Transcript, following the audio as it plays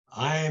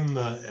I'm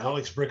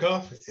Alex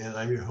Brickoff, and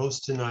I'm your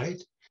host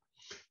tonight.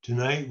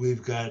 Tonight,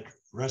 we've got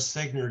Russ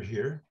Segner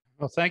here.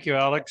 Well, thank you,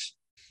 Alex,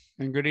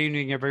 and good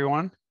evening,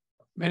 everyone.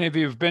 Many of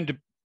you have been to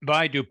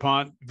by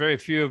DuPont. Very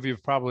few of you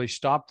have probably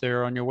stopped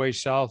there on your way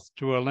south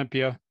to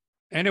Olympia.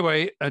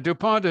 Anyway,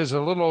 DuPont is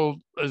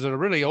a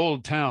really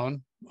old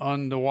town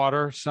on the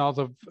water south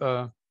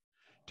of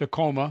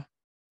Tacoma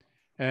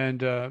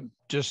and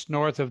just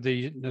north of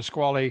the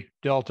Nisqually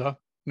Delta,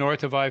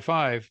 north of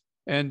I-5.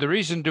 And the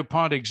reason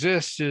DuPont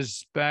exists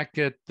is back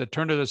at the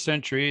turn of the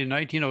century in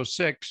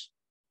 1906,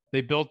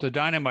 they built the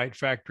Dynamite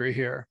factory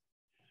here.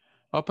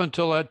 Up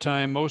until that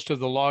time, most of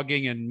the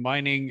logging and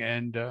mining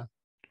and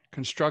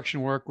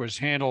construction work was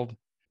handled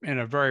in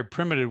a very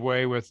primitive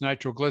way with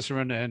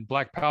nitroglycerin and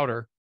black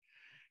powder,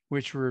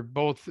 which were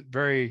both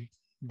very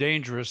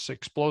dangerous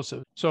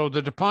explosives. So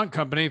the DuPont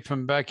Company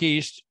from back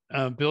east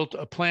built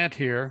a plant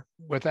here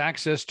with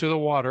access to the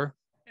water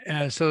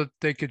so that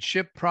they could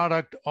ship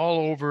product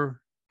all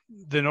over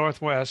the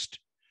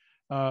Northwest,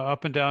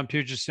 up and down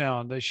Puget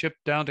Sound. They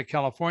shipped down to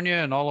California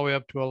and all the way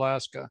up to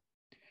Alaska.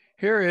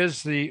 Here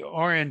is the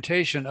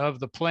orientation of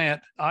the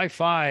plant.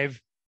 I-5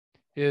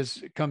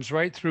 comes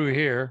right through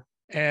here,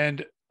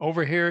 and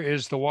over here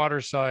is the water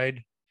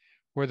side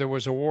where there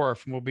was a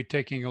wharf, and we'll be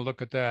taking a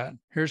look at that.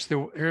 Here's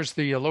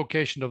the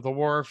location of the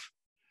wharf,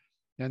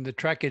 and the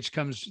trackage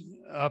comes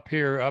up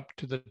here, up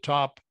to the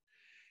top,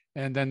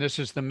 and then this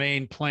is the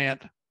main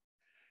plant.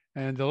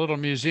 And the little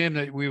museum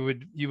that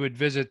you would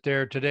visit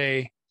there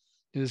today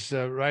is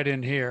right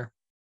in here.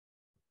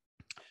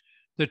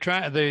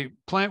 The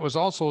plant was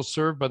also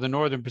served by the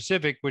Northern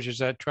Pacific, which is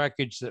that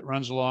trackage that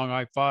runs along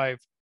I-5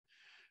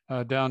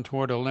 down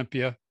toward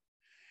Olympia.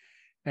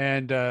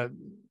 And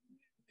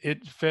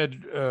it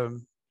fed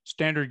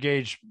standard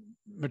gauge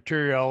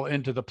material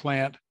into the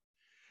plant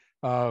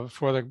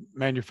for the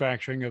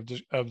manufacturing of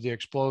the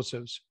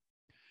explosives.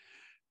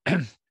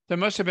 There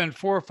must have been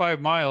 4 or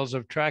 5 miles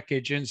of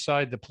trackage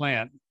inside the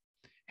plant,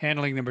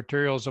 handling the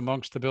materials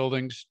amongst the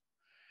buildings.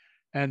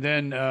 And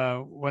then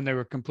when they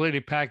were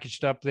completely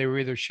packaged up, they were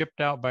either shipped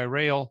out by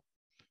rail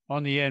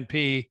on the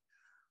NP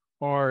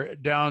or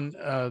down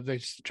the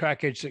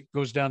trackage that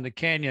goes down the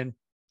canyon,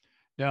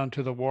 down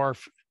to the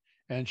wharf,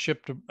 and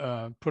shipped,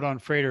 put on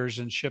freighters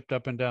and shipped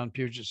up and down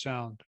Puget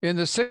Sound. In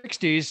the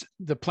 60s,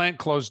 the plant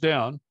closed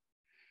down,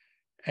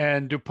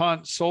 and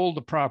DuPont sold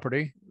the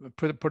property,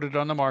 put it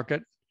on the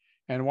market,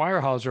 and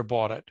Weyerhaeuser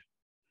bought it.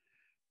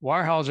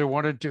 Weyerhaeuser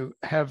wanted to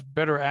have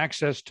better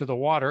access to the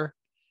water,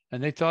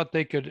 and they thought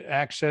they could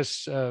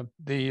access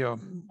the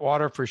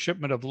water for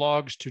shipment of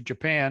logs to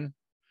Japan.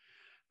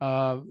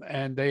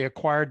 And they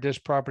acquired this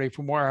property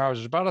from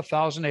Weyerhaeuser, about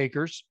 1,000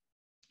 acres.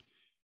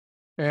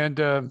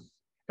 And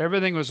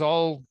everything was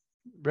all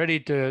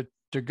ready to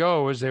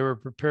go as they were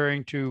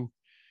preparing to,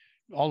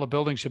 all the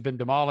buildings had been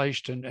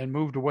demolished and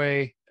moved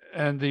away.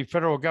 And the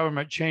federal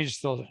government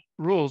changed the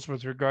rules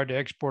with regard to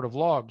export of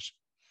logs.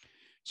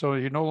 So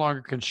you no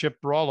longer can ship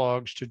raw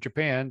logs to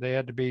Japan. They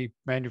had to be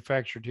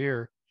manufactured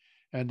here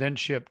and then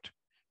shipped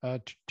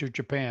to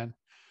Japan.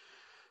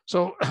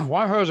 So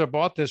Weyerhaeuser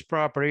bought this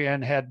property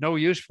and had no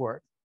use for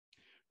it.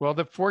 Well,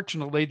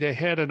 fortunately, they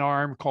had an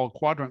arm called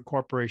Quadrant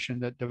Corporation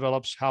that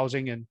develops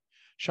housing and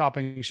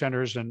shopping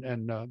centers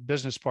and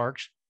business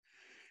parks.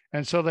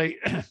 And so they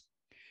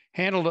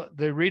handled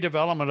the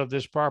redevelopment of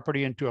this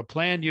property into a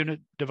planned unit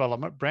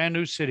development, brand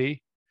new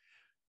city,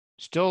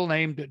 still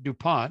named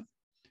DuPont,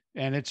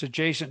 and it's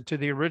adjacent to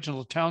the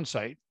original town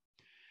site.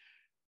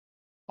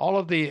 All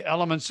of the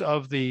elements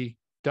of the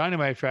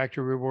Dynamite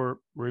factory were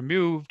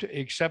removed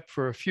except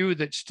for a few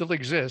that still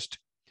exist.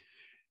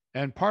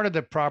 And part of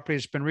the property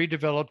has been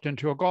redeveloped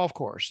into a golf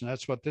course, and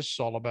that's what this is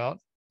all about.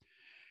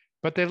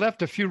 But they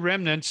left a few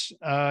remnants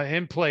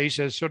in place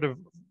as sort of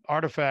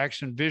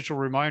artifacts and visual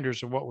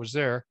reminders of what was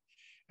there.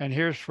 And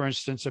here's, for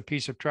instance, a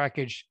piece of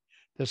trackage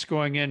that's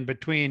going in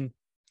between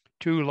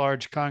 2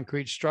 large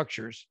concrete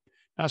structures.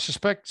 I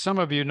suspect some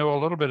of you know a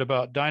little bit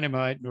about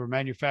dynamite or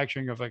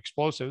manufacturing of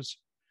explosives,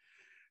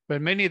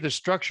 but many of the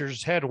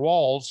structures had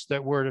walls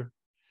that were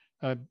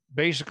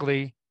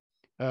basically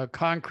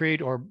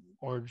concrete or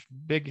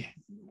big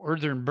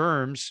earthen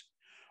berms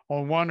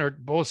on one or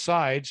both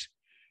sides,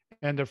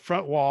 and the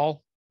front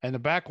wall and the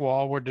back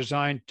wall were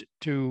designed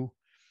to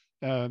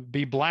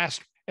be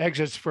blast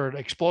exits for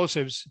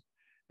explosives,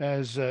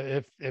 as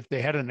if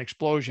they had an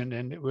explosion,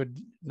 and it would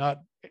not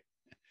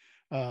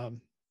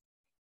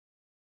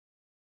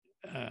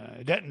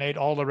detonate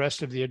all the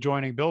rest of the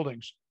adjoining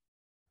buildings.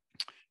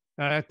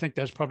 And I think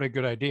that's probably a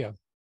good idea.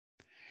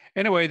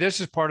 Anyway, this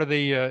is part of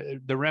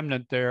the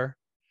remnant there.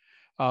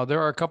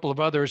 There are a couple of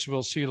others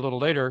we'll see a little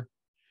later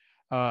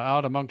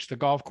out amongst the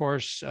golf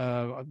course,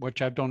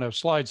 which I don't have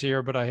slides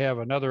here, but I have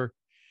another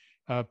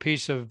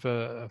piece of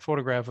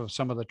photograph of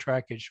some of the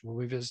trackage we'll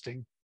be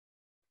visiting.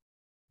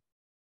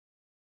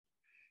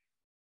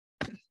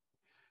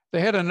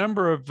 They had a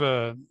number of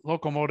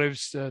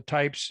locomotives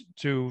types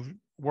to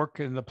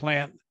work in the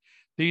plant.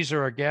 These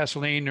are a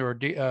gasoline or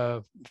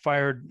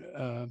fired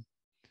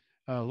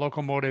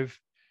locomotive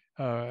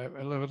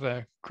with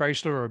a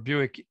Chrysler or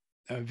Buick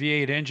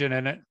V8 engine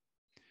in it.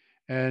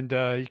 And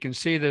you can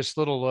see this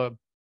little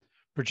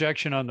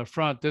projection on the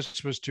front.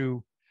 This was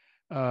to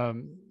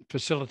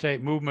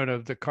facilitate movement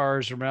of the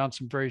cars around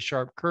some very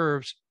sharp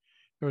curves.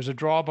 There was a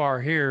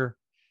drawbar here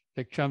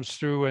that comes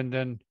through and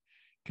then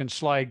can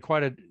slide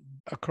quite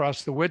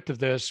across the width of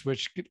this,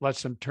 which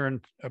lets them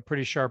turn a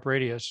pretty sharp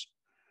radius,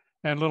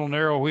 and a little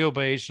narrow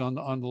wheelbase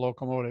on the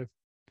locomotive.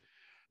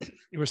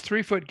 It was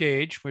 3-foot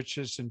gauge, which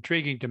is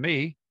intriguing to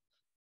me,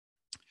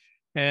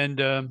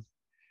 and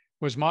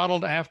was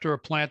modeled after a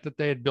plant that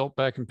they had built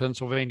back in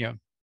Pennsylvania.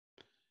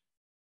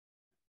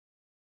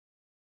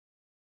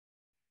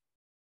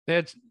 They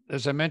had,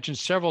 as I mentioned,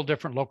 several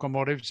different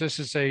locomotives. This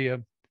is a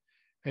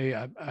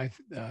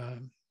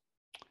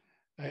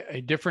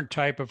different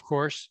type, of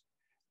course,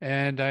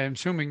 and I'm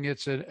assuming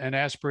it's an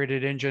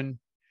aspirated engine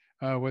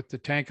with the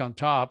tank on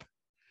top.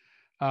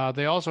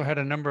 They also had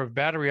a number of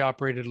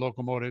battery-operated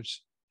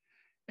locomotives,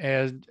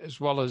 as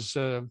well as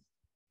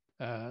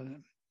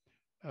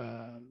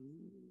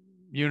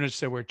units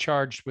that were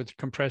charged with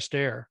compressed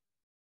air.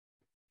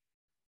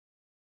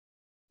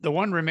 The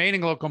one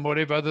remaining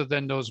locomotive, other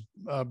than those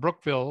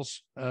Brookvilles,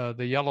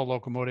 the yellow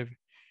locomotive,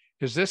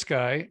 is this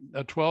guy,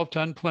 a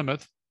 12-ton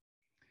Plymouth.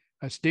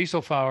 It's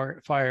diesel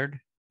fired,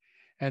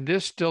 and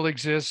this still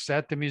exists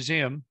at the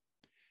museum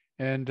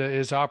and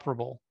is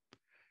operable.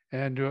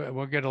 And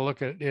we'll get a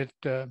look at it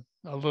a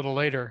little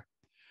later.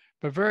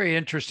 But very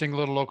interesting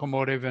little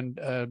locomotive, and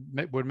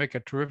would make a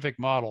terrific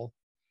model.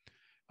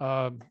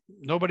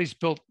 Nobody's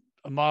built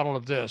a model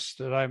of this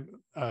that I'm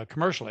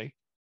commercially.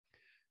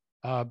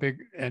 Big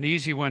and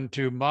easy one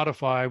to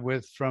modify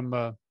with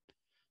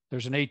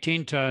there's an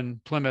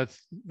 18-ton Plymouth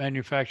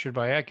manufactured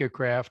by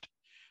AccuCraft,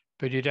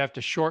 but you'd have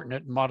to shorten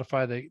it and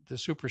modify the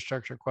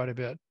superstructure quite a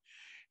bit.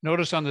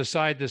 Notice on the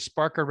side, the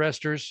spark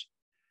arresters,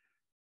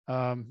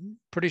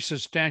 pretty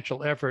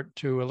substantial effort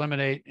to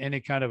eliminate any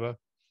kind of a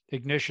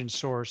ignition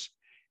source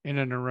in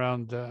and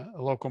around a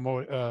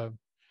locomotive,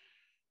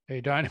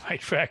 a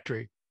dynamite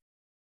factory.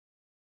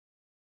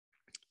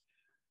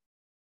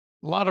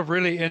 A lot of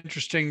really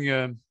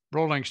interesting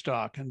rolling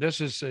stock. And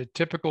this is a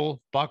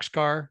typical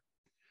boxcar.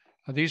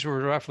 These were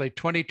roughly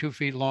 22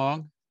 feet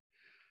long.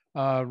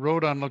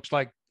 Rode on, looks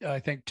like, I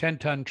think,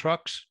 10-ton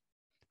trucks,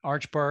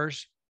 arch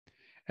bars.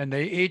 And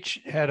they each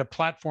had a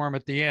platform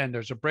at the end.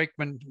 There's a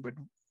brakeman would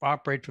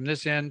operate from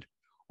this end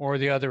or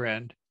the other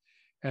end.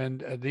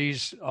 And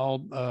these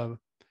all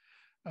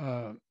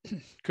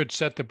could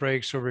set the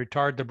brakes or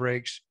retard the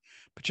brakes.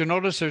 But you'll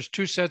notice there's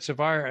two sets of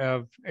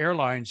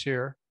airlines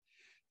here.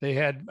 They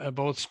had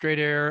both straight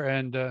air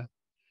and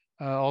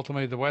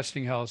ultimately the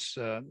Westinghouse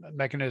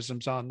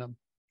mechanisms on them.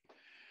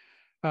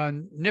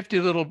 Nifty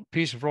little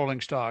piece of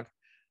rolling stock.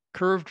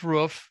 Curved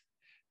roof.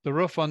 The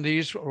roof on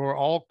these were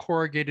all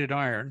corrugated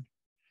iron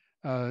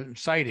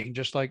siding,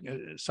 just like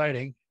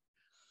siding.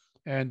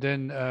 And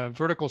then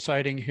vertical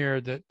siding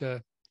here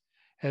that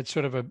had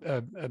sort of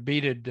a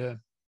beaded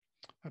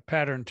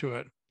pattern to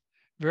it.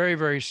 Very,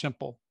 very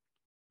simple.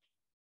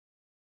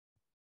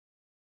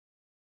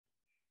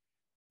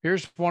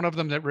 Here's one of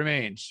them that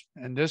remains.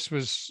 And this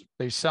was,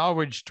 they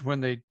salvaged when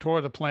they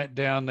tore the plant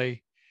down.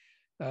 They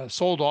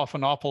sold off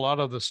an awful lot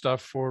of the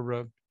stuff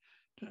for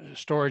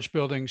storage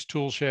buildings,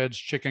 tool sheds,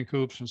 chicken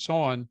coops, and so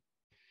on.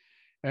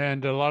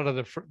 And a lot of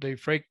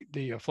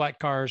the flat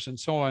cars and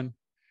so on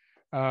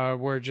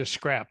were just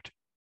scrapped.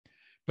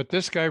 But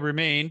this guy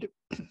remained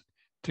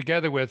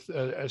together with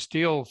a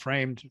steel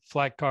framed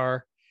flat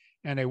car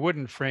and a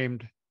wooden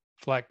framed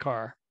flat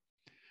car.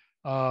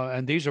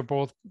 And these are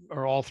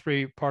all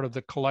three part of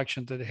the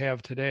collection that they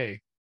have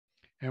today.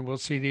 And we'll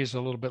see these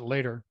a little bit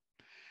later.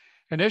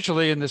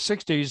 Initially in the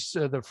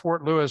 60s, the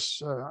Fort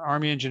Lewis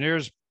Army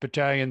Engineers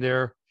Battalion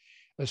there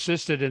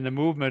assisted in the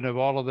movement of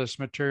all of this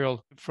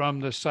material from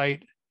the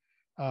site,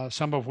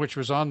 some of which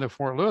was on the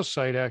Fort Lewis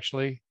site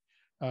actually,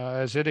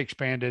 as it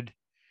expanded.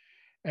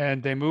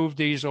 And they moved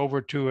these over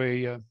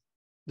to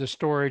the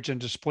storage and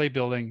display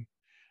building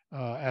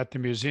at the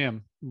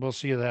museum. We'll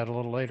see that a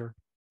little later.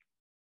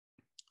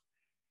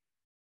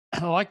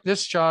 Like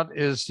this shot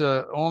is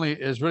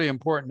really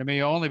important to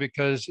me only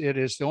because it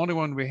is the only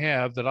one we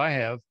have that I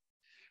have,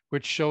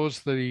 which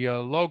shows the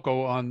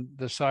logo on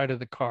the side of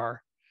the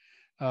car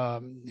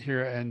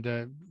here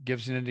and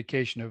gives an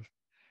indication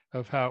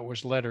of how it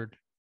was lettered.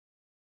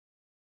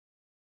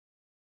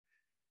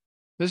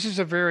 This is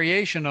a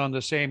variation on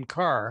the same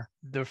car.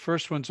 The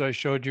first ones I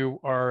showed you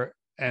are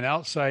an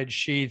outside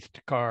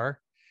sheathed car,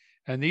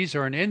 and these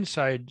are an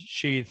inside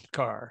sheathed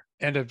car.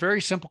 And a very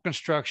simple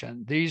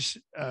construction. These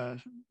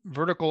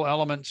vertical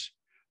elements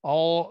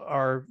all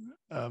are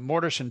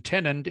mortise and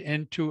tenoned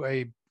into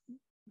a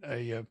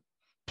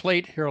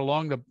plate here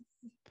along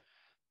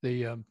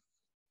the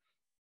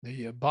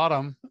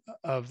bottom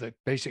of the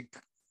basic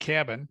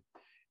cabin.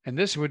 And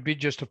this would be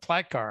just a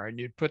flat car, and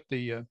you'd put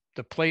the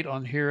plate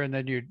on here, and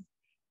then you'd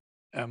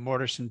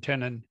mortise and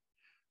tenon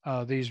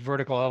these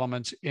vertical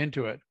elements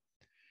into it.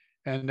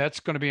 And that's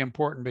going to be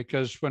important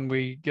because when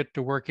we get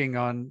to working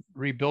on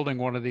rebuilding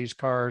one of these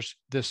cars,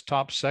 this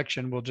top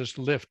section will just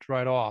lift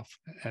right off,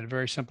 and a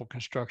very simple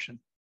construction.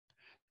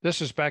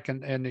 This is back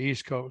in the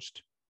East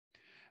Coast.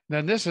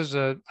 Then this is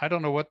I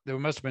don't know what, there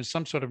must have been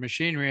some sort of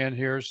machinery in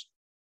here.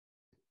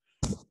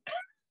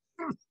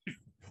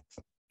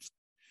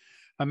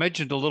 I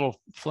mentioned the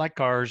little flat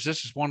cars.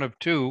 This is one of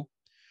two.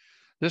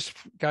 This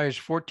guy is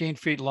 14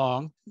 feet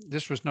long.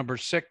 This was number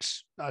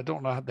 6. I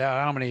don't know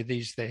how many of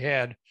these they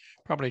had,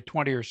 probably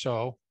 20 or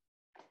so,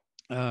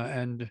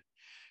 and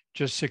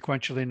just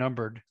sequentially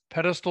numbered.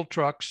 Pedestal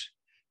trucks,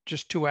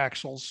 just 2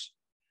 axles.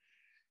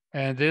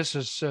 And this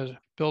is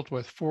built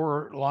with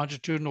 4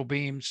 longitudinal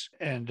beams,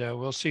 and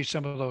we'll see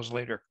some of those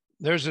later.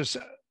 There's this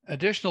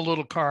additional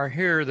little car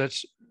here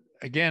that's,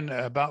 again,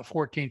 about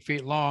 14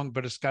 feet long,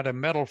 but it's got a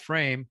metal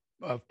frame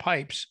of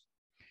pipes.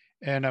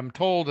 And I'm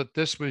told that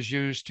this was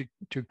used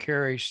to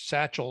carry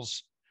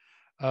satchels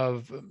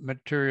of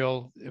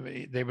material.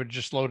 They would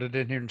just load it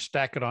in here and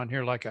stack it on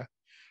here like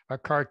a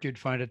cart you'd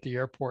find at the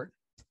airport.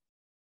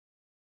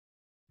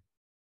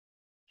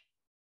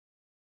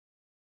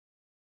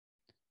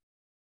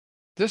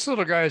 This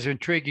little guy is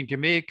intriguing to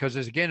me because,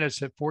 again,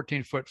 it's a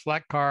 14-foot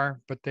flat car,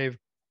 but they've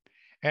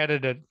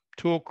added a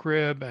tool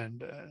crib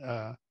and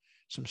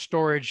some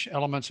storage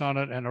elements on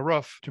it and a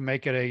roof to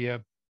make it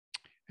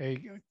a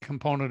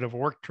component of a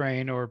work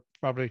train, or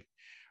probably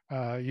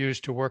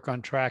used to work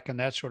on track and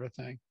that sort of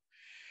thing.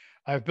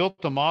 I've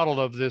built the model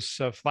of this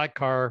flat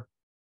car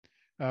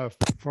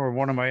for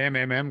one of my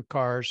MMM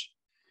cars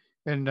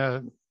in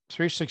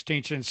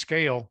 3/16 inch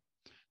scale.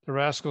 The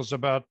rascal's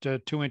about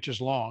 2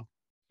 inches long.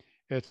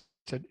 It's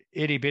an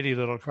itty bitty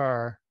little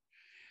car.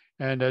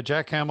 And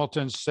Jack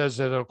Hamilton says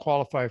that it'll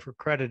qualify for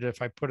credit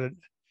if I put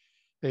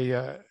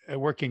a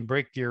working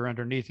brake gear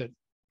underneath it.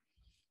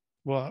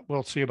 Well,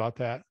 we'll see about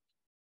that.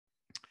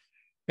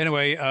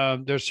 Anyway,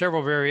 there's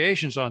several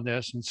variations on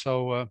this. And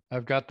so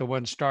I've got the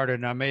one started,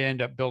 and I may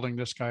end up building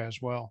this guy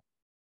as well.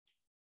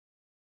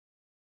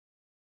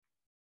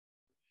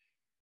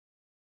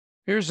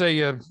 Here's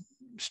a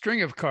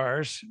string of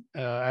cars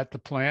at the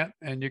plant,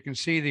 and you can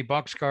see the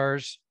box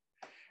cars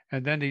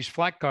and then these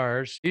flat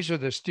cars. These are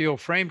the steel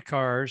framed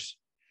cars.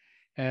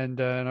 And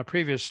in a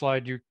previous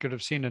slide, you could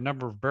have seen a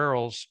number of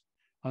barrels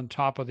on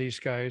top of these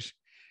guys.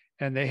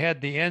 And they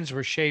had, the ends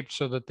were shaped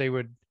so that they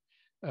would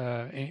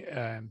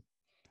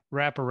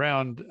wrap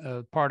around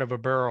part of a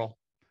barrel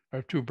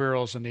or 2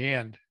 barrels in the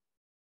end.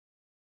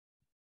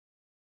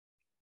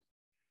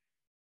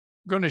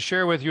 I'm going to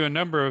share with you a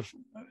number of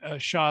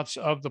shots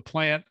of the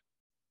plant,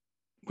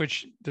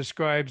 which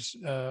describes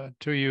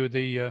to you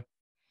the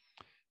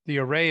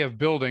array of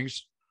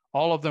buildings.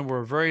 All of them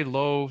were very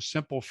low,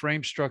 simple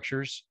frame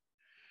structures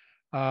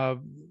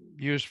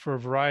used for a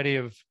variety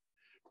of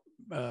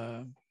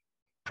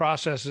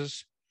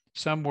processes.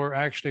 Some were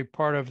actually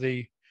part of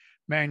the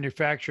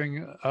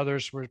manufacturing,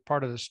 others were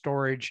part of the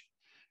storage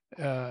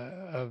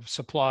of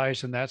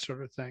supplies and that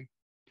sort of thing.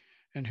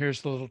 And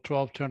here's the little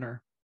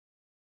 12-tonner.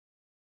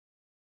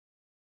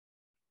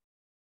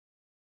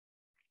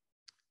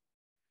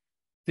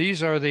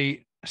 These are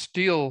the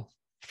steel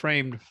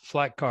framed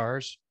flat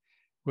cars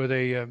with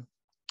a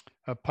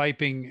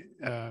piping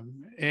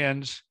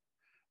ends,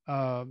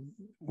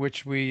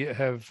 which we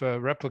have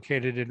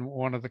replicated in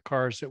one of the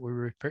cars that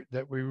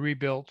we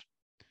rebuilt.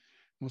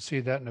 We'll see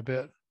that in a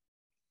bit.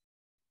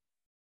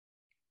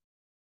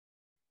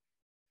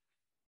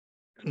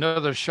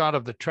 Another shot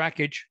of the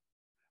trackage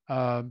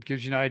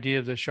gives you an idea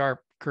of the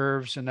sharp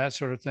curves and that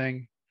sort of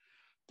thing.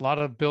 A lot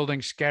of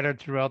buildings scattered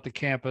throughout the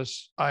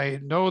campus. I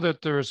know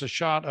that there is a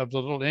shot of the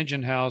little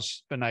engine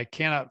house, and I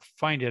cannot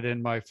find it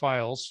in my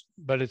files,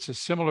 but it's a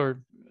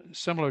similar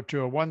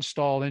to a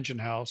 1-stall engine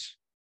house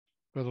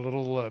with a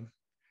little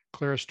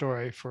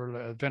clerestory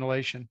for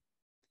ventilation.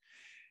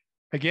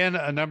 Again,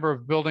 a number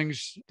of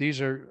buildings.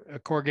 These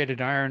are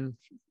corrugated iron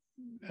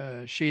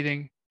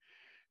sheathing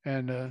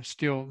and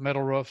steel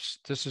metal roofs.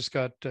 This has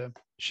got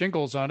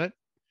shingles on it,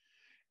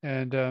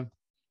 and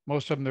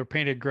most of them are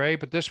painted gray,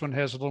 but this one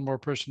has a little more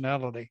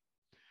personality.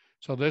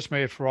 So this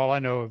may, for all I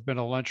know, have been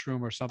a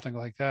lunchroom or something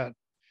like that.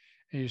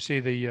 And you see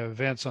the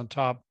vents on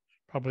top,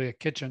 probably a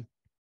kitchen.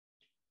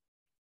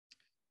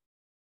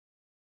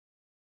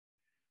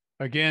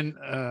 Again,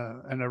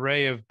 an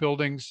array of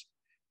buildings,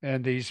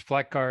 and these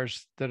flat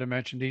cars that I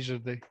mentioned. These are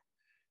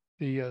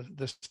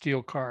the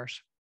steel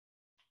cars.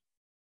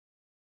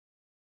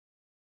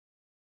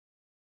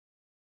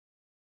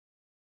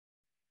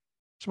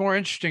 Some more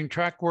interesting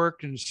track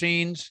work and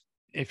scenes.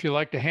 If you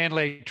like to hand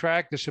lay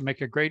track, this would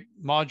make a great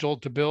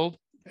module to build,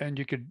 and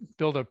you could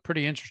build a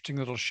pretty interesting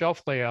little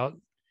shelf layout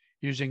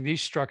using these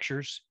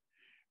structures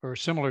or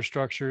similar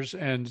structures,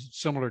 and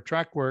similar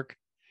track work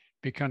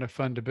be kind of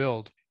fun to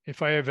build.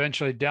 If I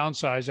eventually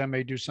downsize, I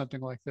may do something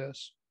like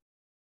this.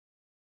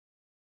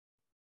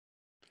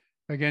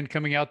 Again,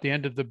 coming out the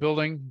end of the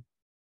building,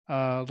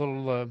 a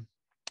little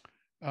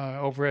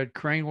overhead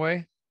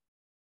craneway.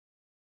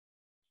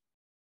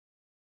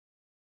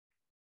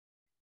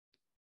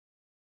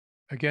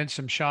 Again,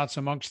 some shots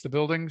amongst the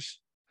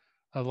buildings,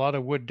 a lot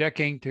of wood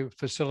decking to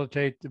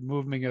facilitate the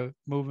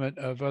movement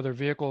of other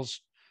vehicles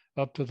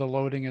up to the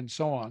loading and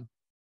so on.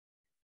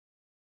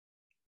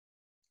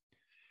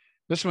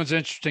 This one's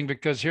interesting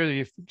because here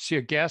you see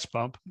a gas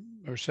pump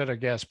or set of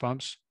gas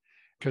pumps.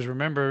 Because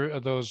remember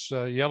those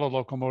yellow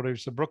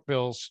locomotives, the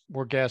Brookvilles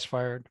were gas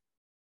fired.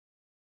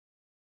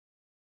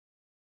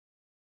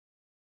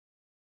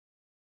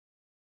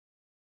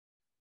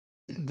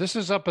 This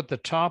is up at the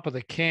top of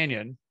the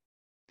canyon.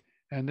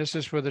 And this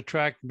is where the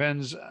track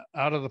bends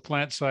out of the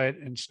plant site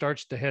and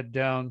starts to head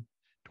down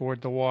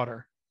toward the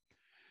water.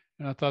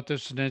 And I thought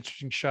this was an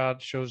interesting shot.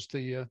 It shows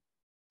the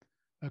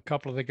a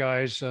couple of the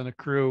guys on the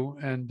crew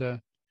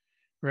and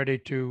ready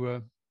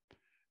to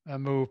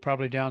move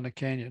probably down the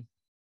canyon.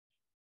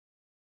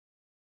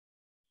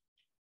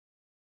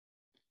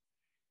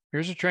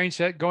 Here's a train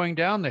set going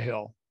down the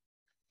hill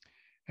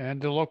and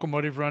the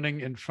locomotive running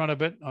in front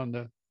of it on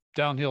the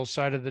downhill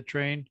side of the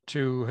train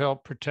to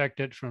help protect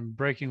it from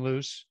breaking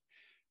loose.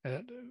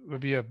 That would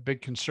be a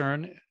big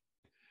concern.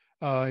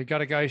 You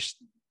got a guy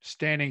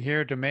standing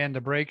here to man the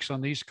brakes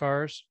on these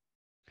cars.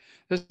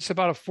 This is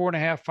about a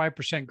 4.5%,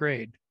 5%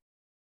 grade.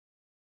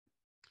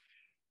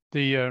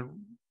 The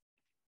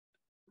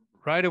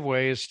right of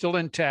way is still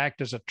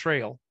intact as a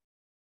trail.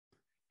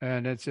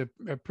 And it's a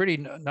pretty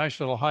nice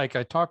little hike.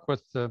 I talked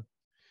with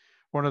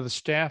one of the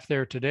staff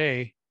there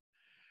today,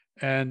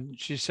 and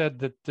she said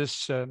that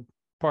this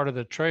part of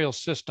the trail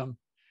system,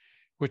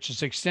 which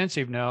is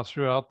extensive now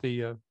throughout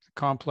the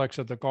complex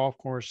of the golf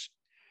course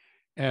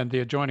and the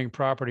adjoining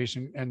properties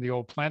and the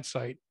old plant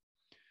site,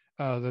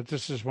 that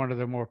this is one of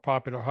the more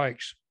popular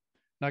hikes.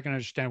 Not going to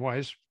understand why.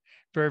 It's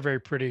very, very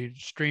pretty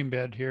stream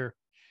bed here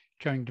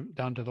coming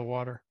down to the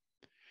water.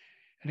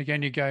 And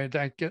again,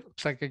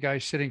 looks like a guy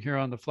sitting here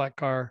on the flat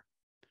car.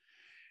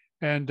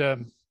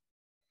 And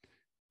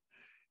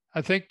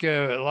I think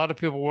a lot of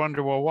people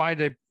wonder, well, why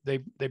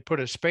they put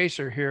a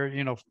spacer here?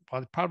 You know,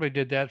 they probably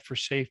did that for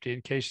safety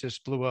in case this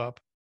blew up.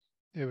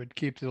 It would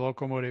keep the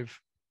locomotive.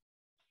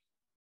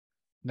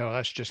 No,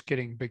 that's just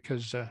kidding,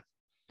 because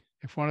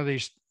if one of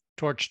these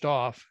torched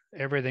off,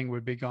 everything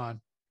would be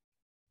gone.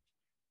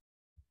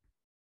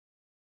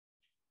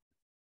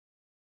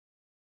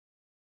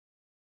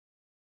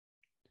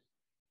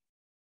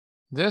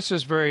 This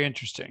is very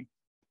interesting.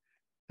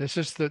 This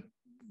is the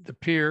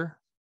pier,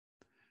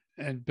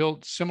 and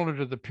built similar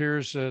to the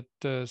piers at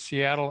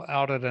Seattle,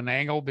 out at an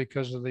angle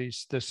because of the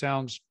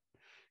sounds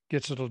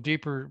gets a little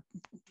deeper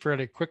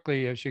fairly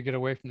quickly as you get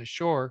away from the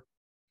shore.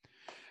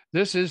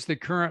 This is the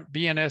current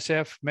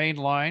BNSF main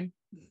line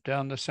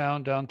down the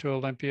Sound, down to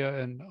Olympia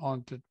and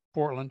on to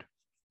Portland.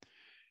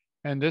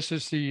 And this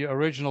is the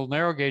original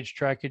narrow gauge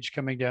trackage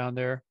coming down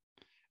there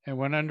and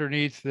went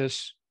underneath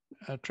this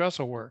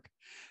trestle work.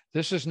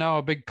 This is now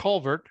a big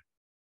culvert,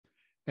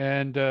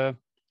 and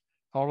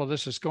all of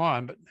this is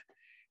gone. But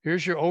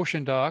here's your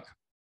ocean dock.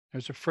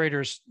 There's a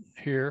freighters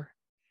here.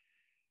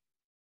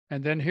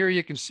 And then here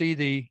you can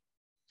see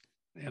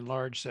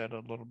enlarge that a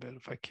little bit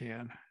if I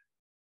can.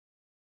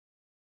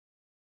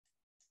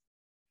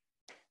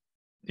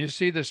 You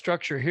see the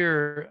structure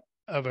here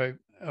of an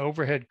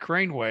overhead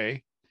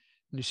craneway.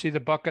 And you see the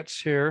buckets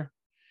here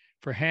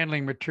for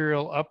handling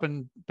material up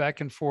and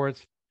back and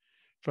forth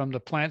from the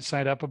plant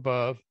site up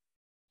above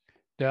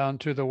down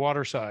to the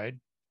water side,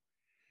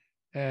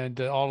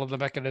 and all of the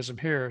mechanism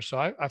here. So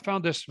I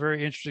found this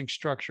very interesting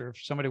structure.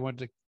 If somebody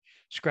wanted to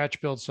scratch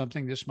build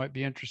something, this might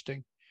be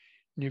interesting.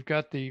 And you've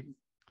got the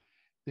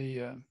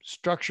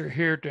structure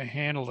here to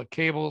handle the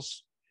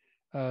cables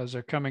as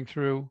they're coming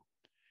through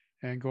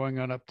and going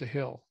on up the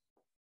hill.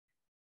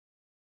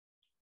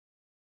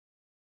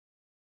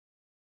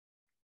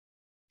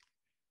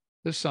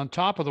 This is on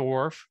top of the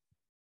wharf.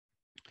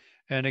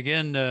 And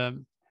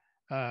again,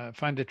 I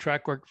find the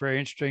track work very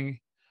interesting.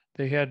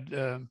 They had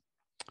a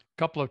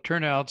couple of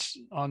turnouts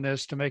on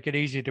this to make it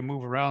easy to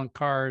move around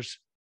cars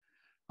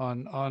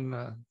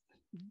on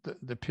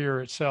the pier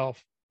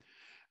itself.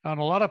 On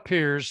a lot of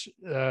piers,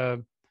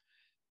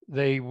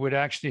 they would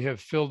actually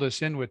have filled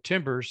this in with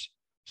timbers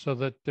so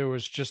that there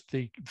was just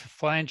the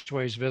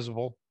flangeways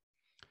visible,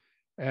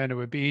 and it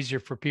would be easier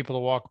for people to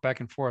walk back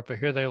and forth. But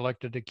here they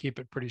elected to keep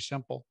it pretty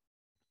simple.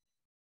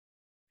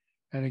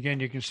 And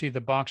again, you can see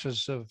the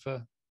boxes of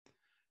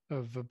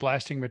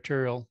blasting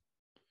material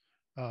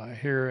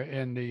here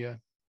in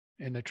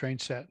the train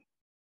set.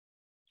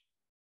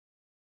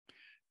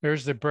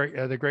 There's the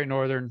Great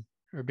Northern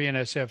or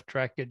BNSF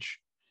trackage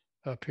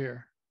up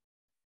here.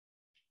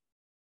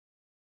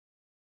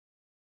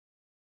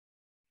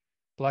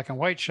 Black and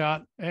white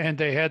shot, and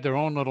they had their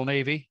own little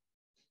Navy,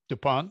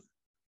 DuPont.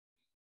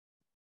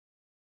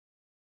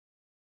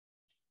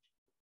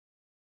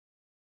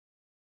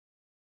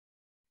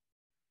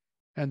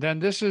 And then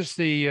this is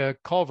the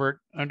culvert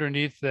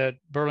underneath that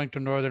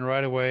Burlington Northern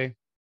right-of-way,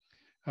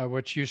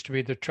 which used to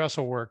be the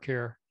trestle work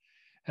here.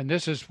 And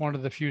this is one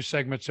of the few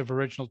segments of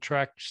original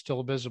track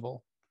still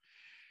visible.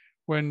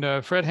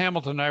 When Fred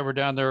Hamilton and I were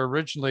down there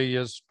originally,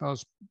 it's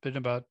been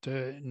about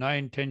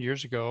 9-10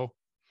 years ago,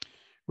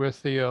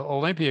 with the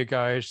Olympia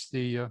guys,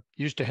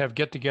 used to have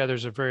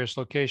get-togethers at various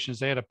locations.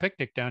 They had a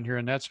picnic down here,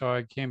 and that's how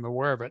I became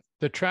aware of it.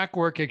 The track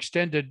work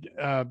extended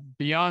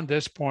beyond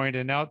this point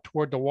and out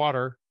toward the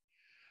water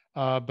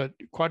but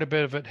quite a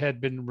bit of it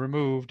had been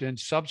removed. And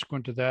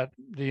subsequent to that,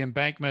 the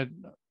embankment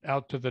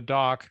out to the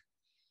dock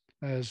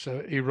has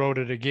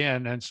eroded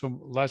again, and so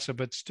less of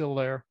it's still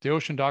there. The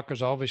ocean dock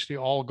is obviously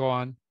all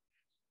gone.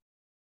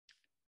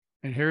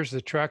 And here's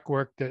the track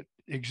work that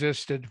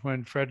existed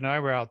when Fred and I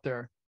were out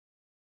there.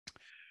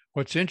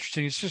 What's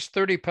interesting, it's just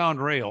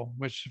 30-pound rail,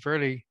 which is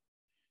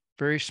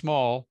very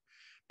small.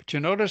 But you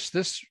notice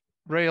this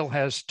rail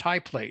has tie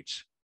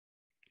plates.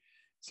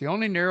 It's the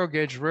only narrow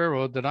gauge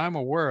railroad that I'm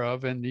aware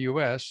of in the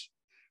US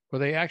where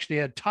they actually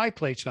had tie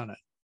plates on it.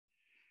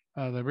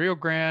 The Rio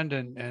Grande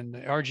and the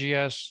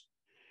RGS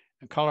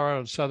and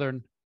Colorado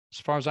Southern, as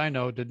far as I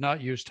know, did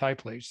not use tie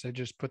plates. They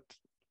just put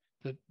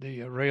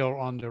the rail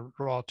on the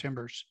raw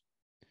timbers.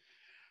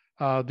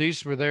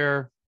 These were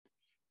there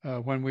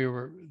when we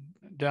were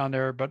down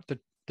there, but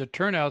the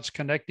turnouts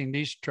connecting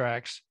these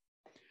tracks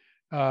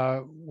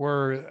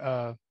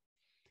were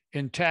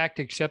intact,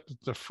 except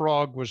that the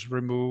frog was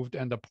removed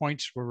and the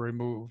points were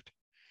removed.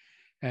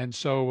 And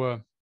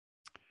so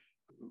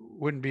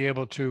wouldn't be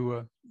able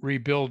to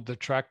rebuild the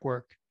track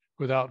work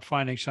without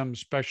finding some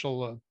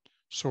special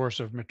source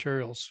of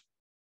materials.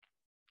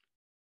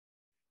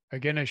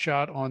 Again, a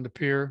shot on the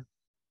pier.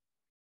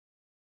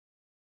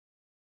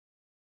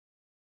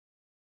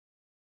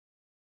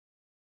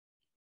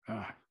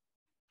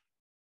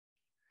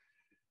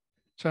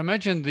 So I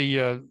mentioned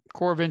the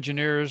Corps of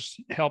Engineers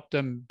helped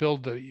them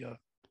build the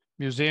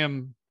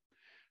museum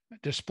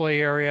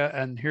display area,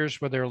 and here's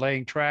where they're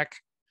laying track.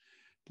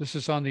 This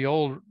is on the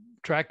old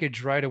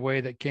trackage right of way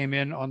that came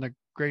in on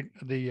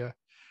the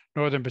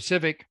Northern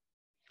Pacific,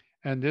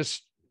 and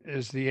this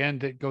is the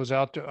end that goes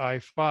out to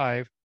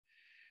I-5.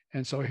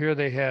 And so here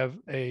they have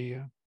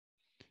a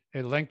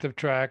length of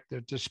track,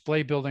 the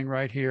display building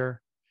right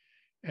here,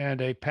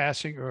 and a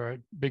passing or a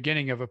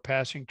beginning of a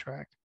passing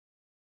track.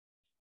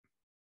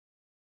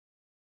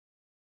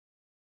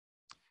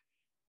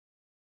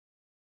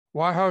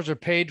 Weyerhaeuser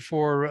paid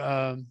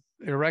for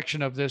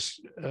erection of this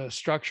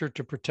structure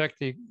to protect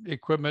the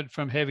equipment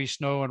from heavy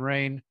snow and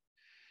rain.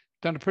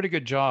 Done a pretty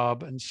good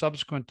job. And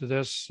subsequent to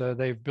this,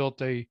 they've built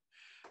a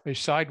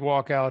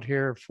sidewalk out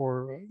here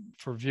for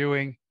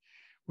viewing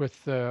with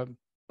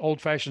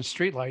old-fashioned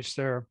streetlights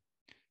there.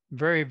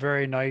 Very,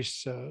 very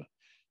nice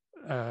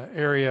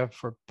area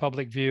for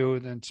public view,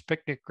 and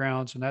picnic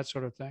grounds and that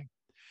sort of thing.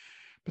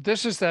 But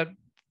this is that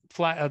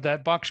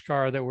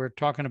boxcar that we're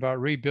talking about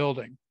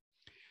rebuilding.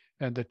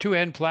 And the two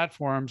end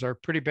platforms are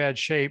pretty bad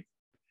shape.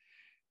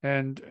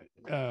 And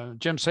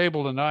Jim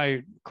Sable and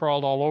I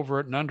crawled all over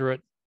it and under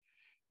it.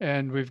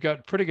 And we've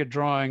got pretty good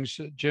drawings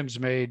that Jim's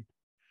made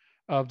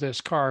of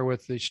this car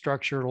with the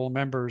structural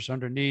members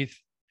underneath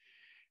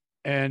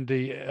and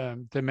the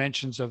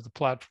dimensions of the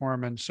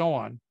platform and so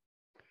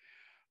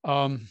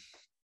on.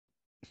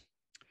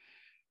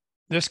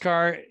 This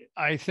car,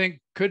 I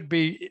think, could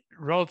be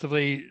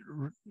relatively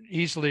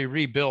easily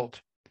rebuilt.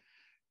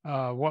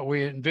 What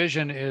we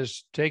envision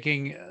is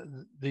taking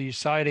the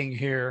siding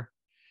here,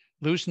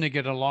 loosening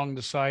it along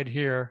the side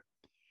here,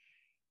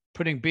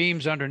 putting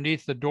beams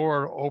underneath the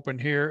door open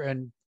here,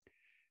 and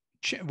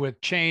with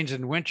chains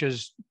and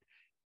winches,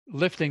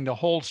 lifting the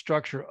whole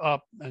structure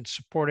up and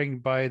supporting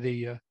by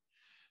the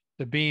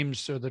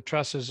beams or the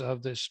trusses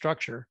of the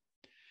structure.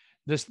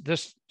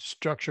 This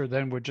structure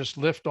then would just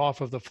lift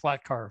off of the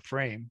flat car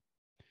frame,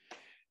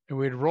 and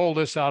we'd roll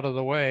this out of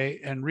the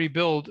way and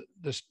rebuild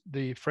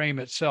the frame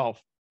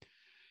itself.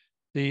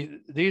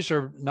 These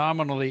are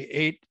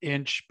nominally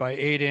 8-inch by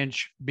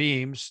 8-inch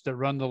beams that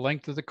run the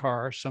length of the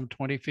car, some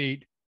 20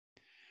 feet,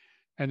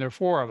 and there are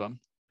 4 of them.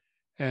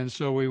 And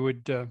so we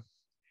would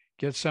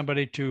get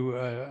somebody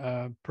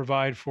to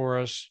provide for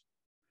us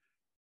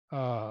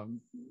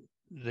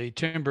the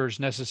timbers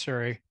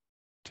necessary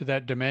to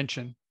that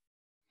dimension.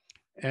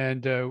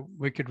 And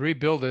we could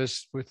rebuild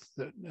this with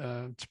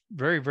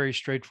very, very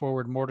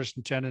straightforward mortise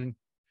and tenon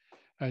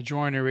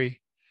joinery.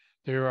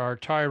 There are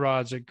tie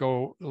rods that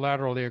go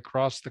laterally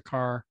across the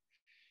car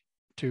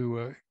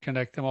to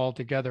connect them all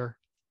together.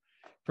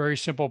 Very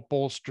simple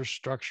bolster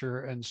structure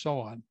and so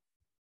on.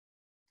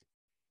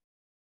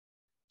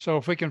 So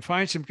if we can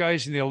find some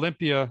guys in the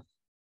Olympia,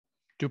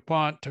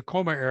 DuPont,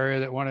 Tacoma area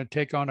that want to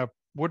take on a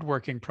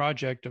woodworking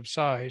project of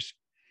size,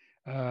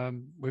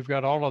 we've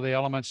got all of the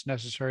elements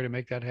necessary to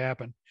make that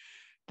happen.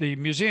 The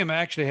museum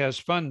actually has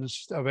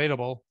funds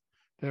available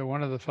that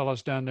one of the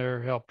fellows down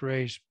there helped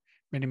raise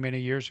many, many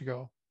years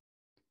ago.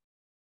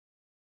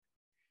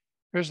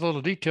 Here's a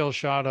little detail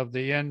shot of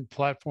the end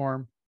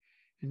platform.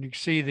 And you can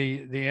see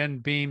the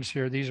end beams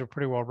here. These are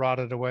pretty well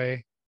rotted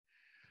away.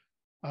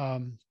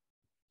 And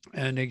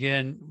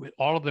again,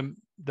 all of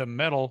the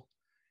metal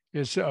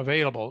is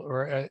available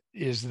or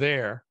is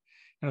there.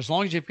 And as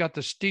long as you've got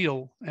the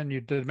steel and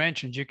your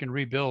dimensions, you can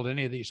rebuild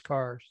any of these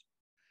cars.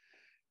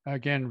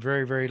 Again,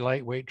 very, very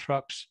lightweight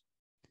trucks.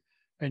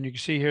 And you can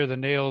see here the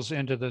nails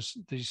into the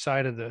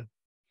side of the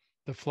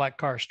flat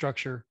car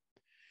structure.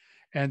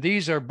 And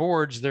these are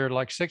boards. They're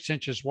like 6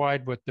 inches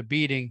wide with the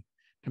beading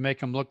to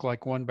make them look like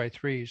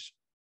 1x3s.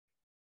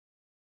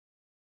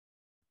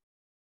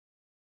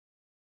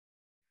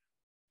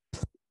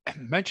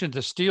 mentioned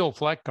the steel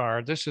flat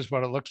car. This is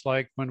what it looks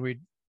like when we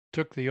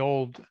took the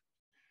old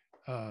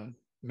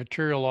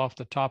material off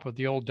the top of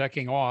the old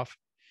decking off.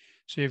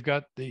 So you've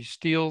got the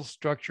steel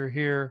structure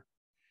here,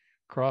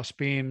 cross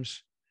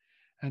beams,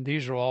 and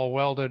these are all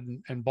welded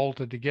and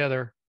bolted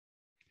together.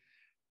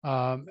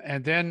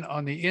 And then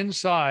on the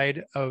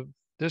inside of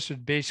this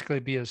would basically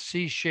be a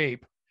C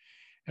shape.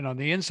 And on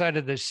the inside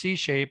of the C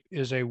shape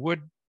is a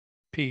wood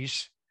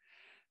piece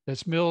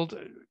that's milled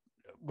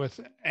with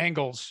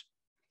angles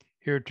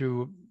here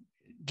to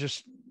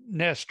just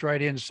nest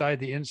right inside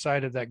the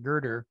inside of that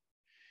girder,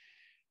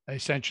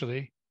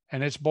 essentially.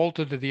 And it's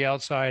bolted to the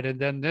outside. And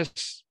then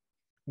this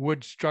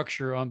wood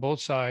structure on both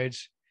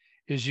sides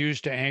is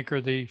used to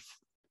anchor the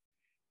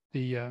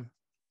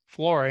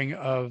flooring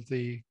of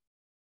the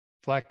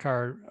flat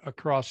car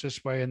across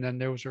this way. And then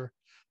those are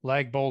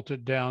lag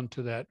bolted down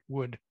to that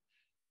wood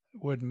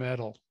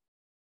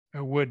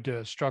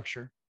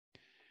structure.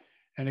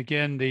 And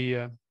again,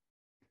 the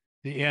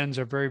ends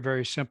are very,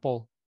 very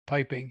simple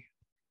piping.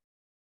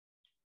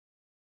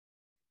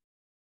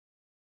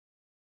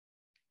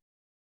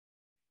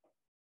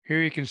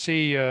 Here you can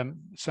see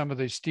some of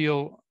the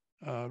steel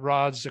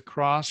rods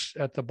across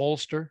at the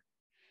bolster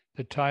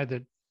that tie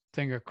the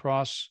thing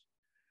across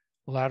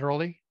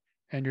laterally.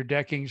 And your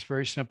decking is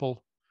very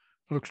simple.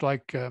 Looks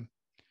like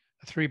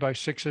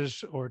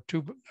 3x6s or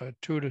 2 to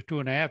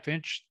 2.5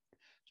 inch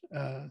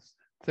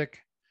thick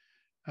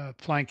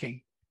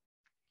planking.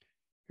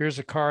 Here's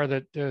a car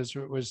that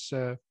was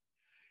the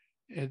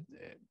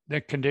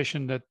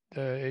condition that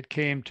it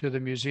came to the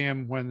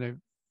museum when the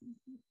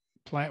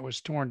plant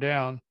was torn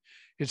down.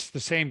 It's the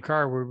same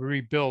car we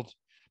rebuilt,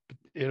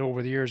 but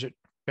over the years it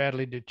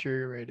badly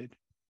deteriorated.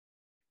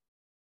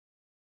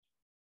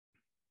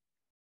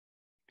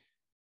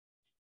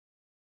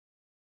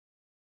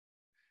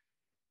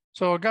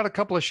 So I got a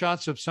couple of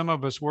shots of some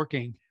of us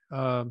working.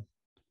 There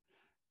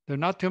are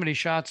not too many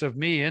shots of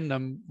me in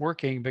them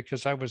working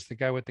because I was the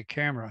guy with the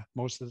camera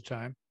most of the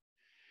time.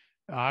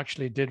 I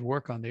actually did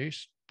work on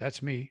these.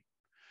 That's me.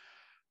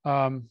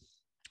 And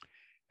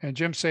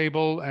Jim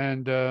Sable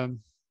and,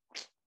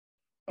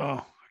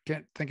 I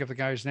can't think of the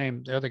guy's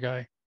name, the other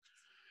guy.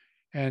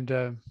 And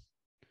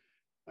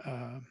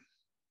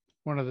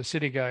one of the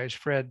city guys,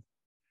 Fred.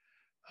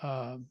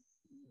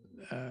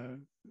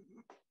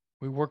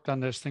 We worked on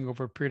this thing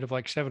over a period of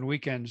like 7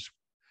 weekends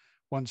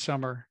one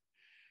summer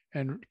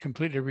and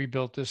completely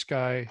rebuilt this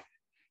guy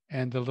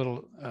and the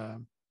little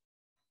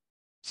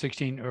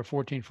 16 or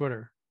 14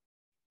 footer.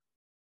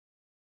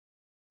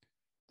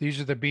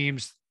 These are the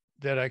beams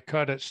that I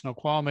cut at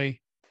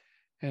Snoqualmie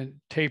and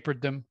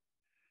tapered them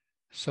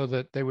so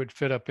that they would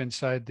fit up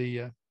inside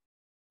the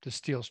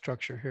steel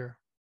structure here.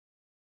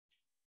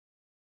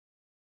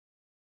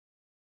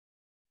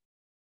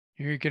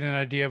 Here you get an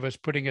idea of us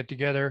putting it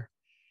together.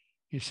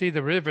 You see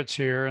the rivets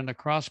here and the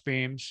cross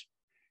beams.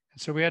 And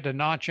so we had to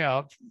notch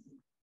out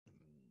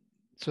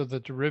so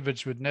that the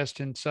rivets would nest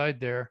inside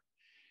there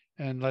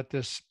and let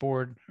this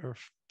board or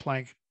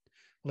plank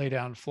lay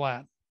down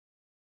flat.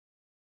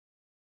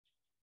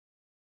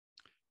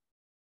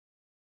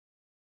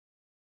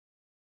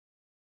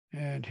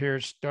 And here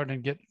it's starting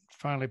to get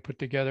finally put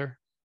together.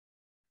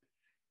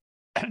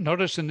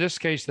 Notice in this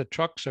case, the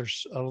trucks are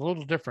a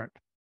little different.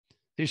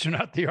 These are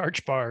not the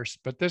arch bars,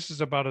 but this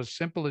is about as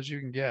simple as you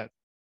can get.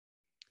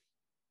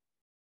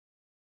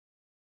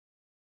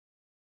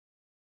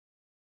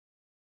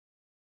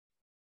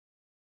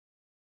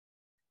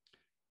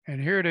 And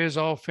here it is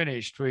all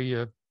finished.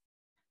 We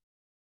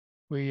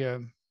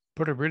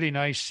put a really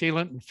nice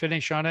sealant and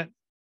finish on it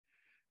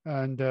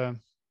and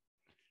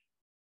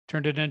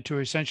turned it into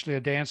essentially a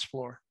dance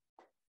floor.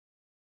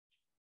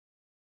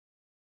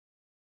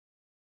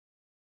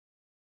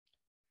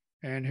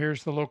 And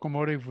here's the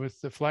locomotive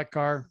with the flat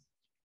car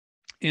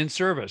in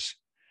service.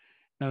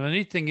 Now, the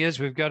neat thing is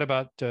we've got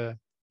about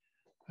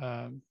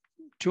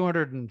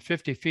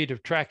 250 feet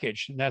of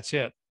trackage, and that's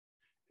it.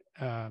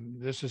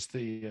 This is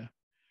the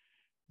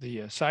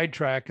side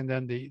track, and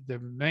then the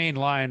main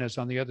line is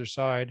on the other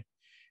side.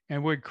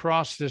 And we'd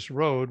cross this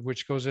road,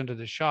 which goes into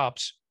the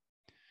shops,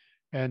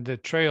 and the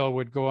trail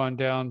would go on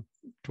down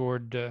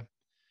toward the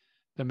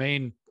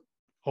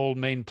old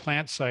main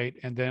plant site,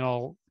 and then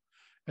all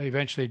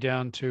eventually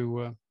down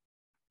to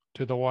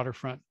the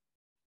waterfront.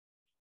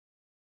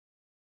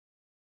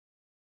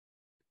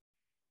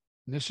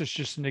 And this is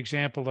just an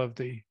example of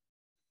the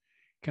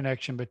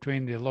connection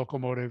between the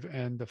locomotive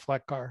and the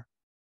flat car.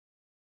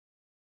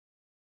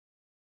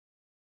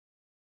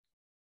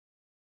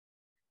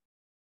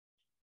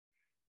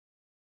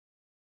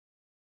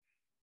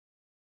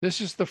 This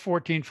is the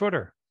 14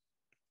 footer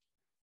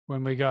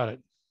when we got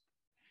it.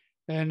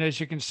 And as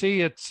you can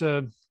see, it's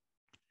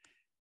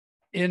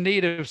in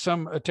need of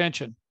some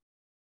attention.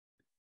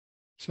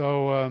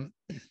 So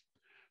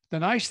the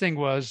nice thing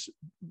was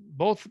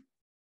both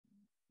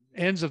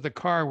ends of the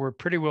car were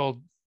pretty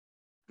well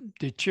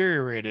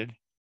deteriorated.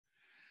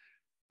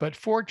 But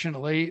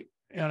fortunately,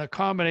 in a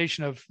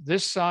combination of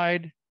this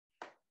side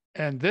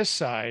and this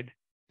side,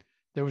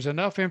 there was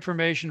enough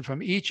information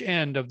from each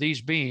end of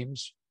these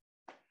beams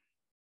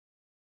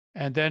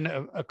and then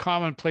a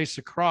common place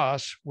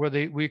across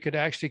where we could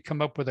actually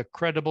come up with a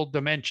credible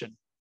dimension.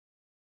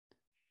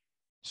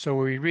 So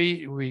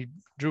we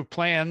drew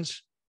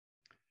plans,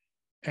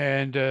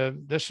 and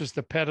this is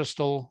the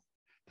pedestal.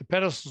 The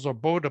pedestals are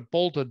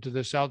bolted to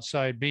this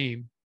outside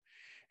beam,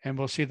 and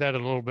we'll see that a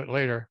little bit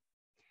later.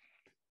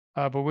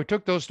 But we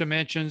took those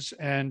dimensions,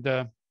 and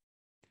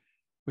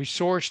we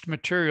sourced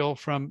material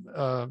from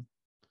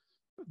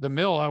the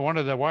mill. One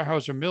of the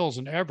Weyerhaeuser mills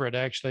in Everett,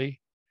 actually.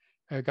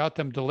 I got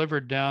them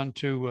delivered down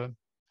to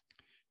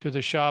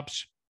the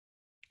shops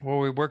where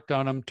we worked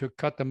on them to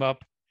cut them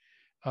up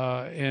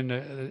in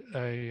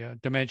a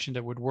dimension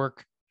that would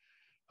work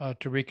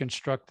to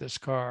reconstruct this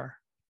car.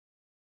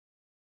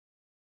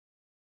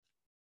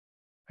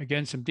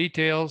 Again, some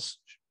details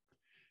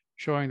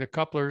showing the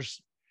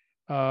couplers.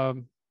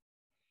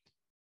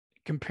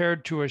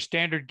 Compared to a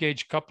standard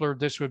gauge coupler,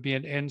 this would be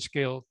an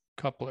N-scale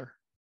coupler.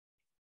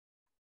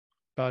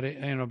 About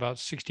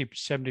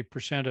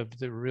 60-70% of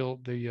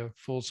the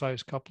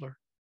full-size coupler.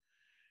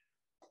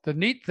 The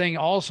neat thing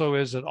also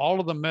is that all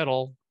of the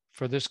metal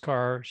for this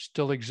car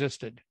still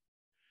existed.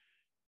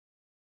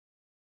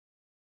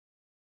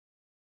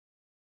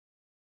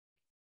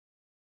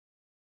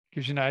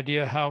 Gives you an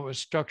idea how it was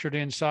structured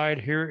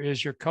inside. Here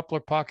is your coupler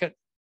pocket,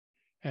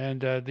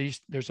 and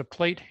there's a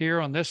plate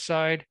here on this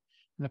side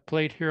and a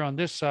plate here on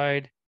this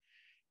side.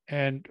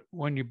 And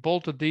when you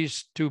bolted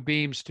these two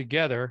beams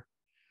together,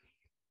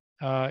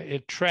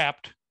 it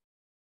trapped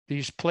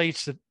these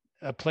plates,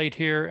 a plate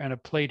here and a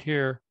plate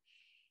here,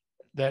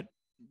 that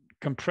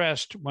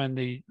compressed when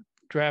the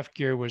draft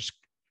gear was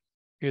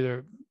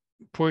either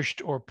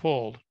pushed or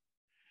pulled.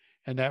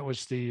 And that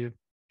was the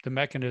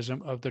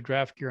mechanism of the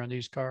draft gear on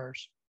these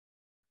cars.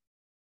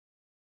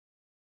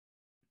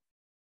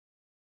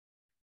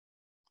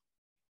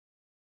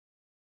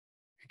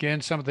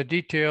 Again, some of the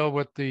detail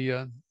with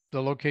the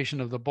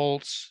location of the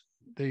bolts,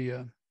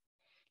 the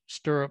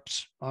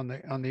stirrups on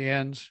the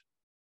ends.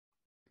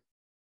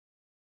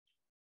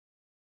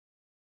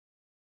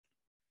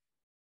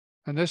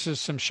 And this is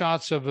some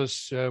shots of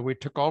us. We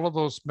took all of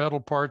those metal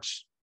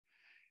parts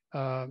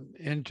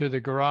into the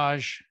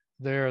garage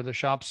there, the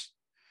shops,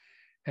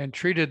 and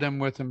treated them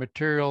with a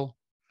material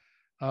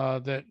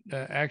that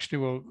actually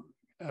will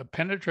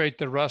penetrate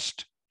the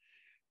rust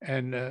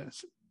and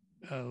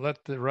let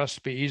the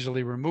rust be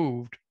easily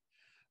removed.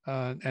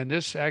 And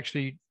this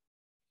actually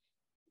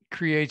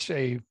creates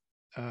it's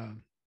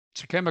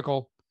a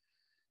chemical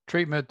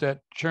treatment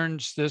that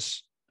turns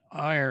this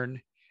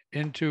iron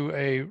into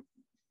a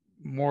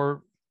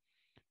more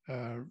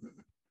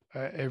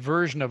a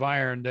version of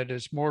iron that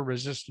is more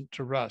resistant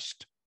to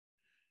rust.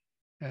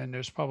 And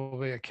there's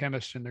probably a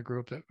chemist in the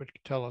group that would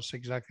tell us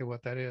exactly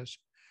what that is.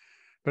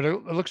 But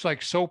it looks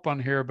like soap on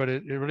here, but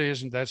it really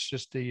isn't. That's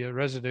just the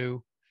residue.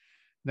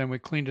 Then we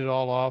cleaned it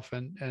all off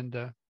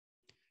and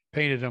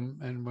painted them.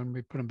 And when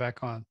we put them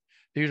back on,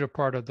 these are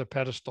part of the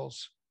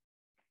pedestals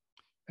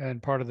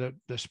and part of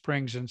the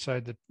springs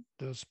inside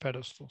those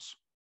pedestals.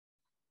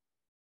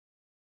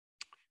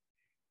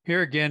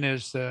 Here again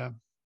is a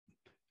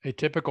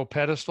typical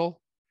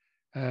pedestal,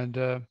 and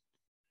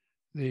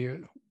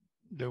the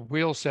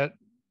wheel set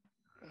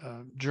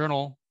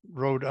journal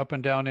rode up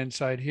and down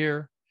inside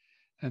here,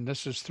 and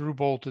this is through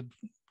bolted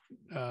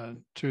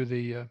to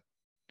the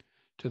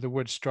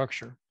wood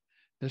structure.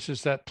 This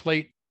is that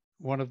plate,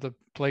 one of the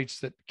plates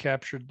that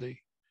captured the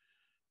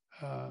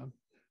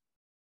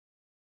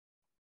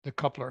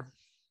coupler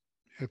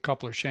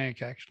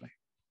shank, actually.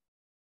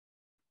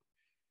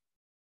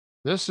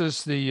 This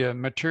is the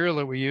material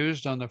that we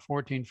used on the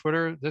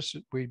 14-footer.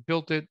 We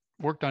built it,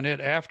 worked on it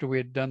after we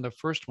had done the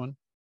first one.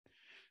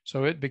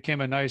 So it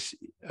became a nice,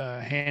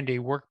 handy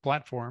work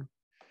platform.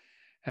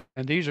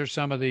 And these are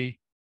some of the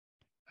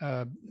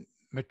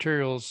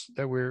materials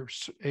that we're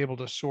able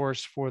to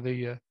source for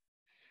the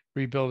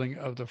rebuilding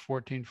of the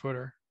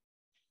 14-footer.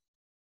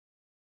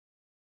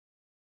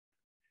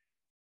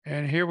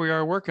 And here we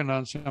are working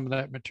on some of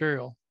that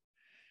material.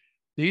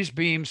 These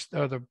beams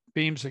are the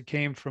beams that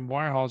came from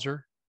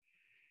Weyerhaeuser.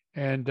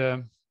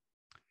 And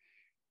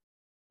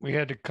we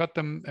had to cut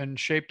them and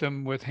shape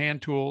them with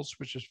hand tools,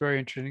 which is very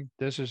interesting.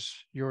 This is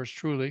yours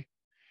truly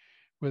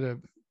with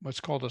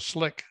what's called a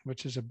slick,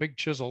 which is a big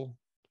chisel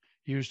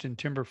used in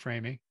timber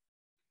framing.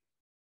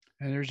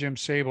 And there's Jim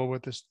Sable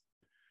with this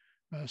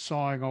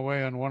sawing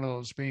away on one of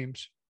those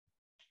beams.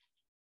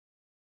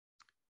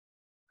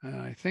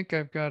 I think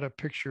I've got a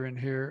picture in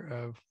here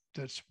of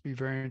that's be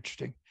very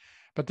interesting.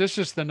 But this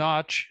is the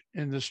notch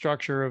in the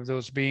structure of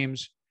those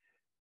beams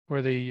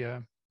where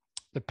the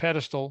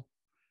pedestal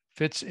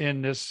fits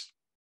in this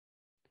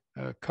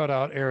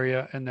cutout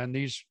area, and then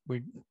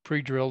we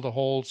pre-drilled the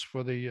holes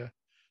for the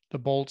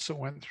bolts that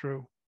went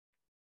through.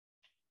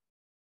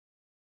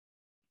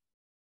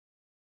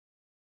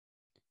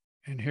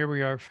 And here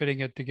we are fitting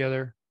it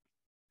together.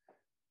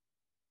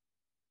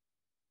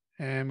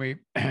 And we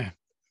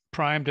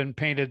primed and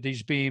painted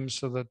these beams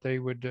so that they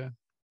would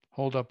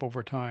hold up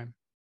over time.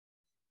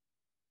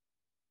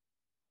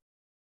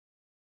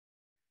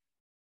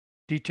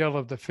 Detail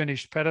of the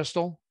finished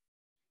pedestal.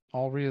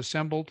 all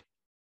reassembled.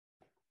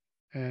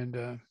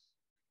 And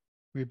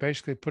we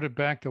basically put it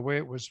back the way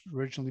it was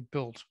originally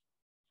built.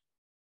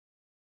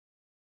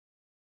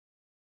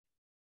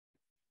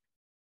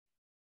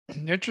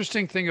 An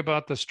interesting thing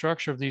about the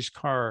structure of these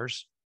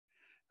cars,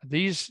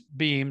 these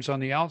beams on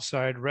the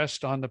outside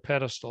rest on the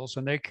pedestals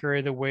and they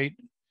carry the weight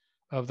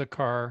of the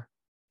car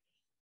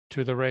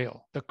to the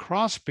rail. The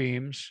cross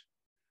beams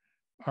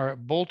are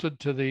bolted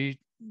to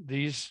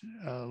these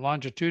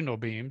longitudinal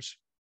beams.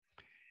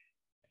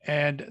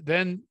 And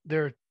then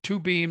there are two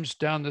beams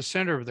down the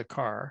center of the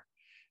car,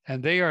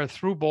 and they are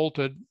through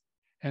bolted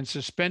and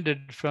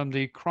suspended from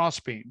the cross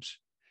beams.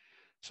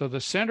 So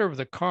the center of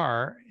the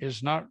car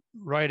is not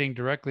riding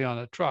directly on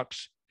the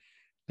trucks.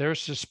 They're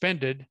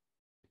suspended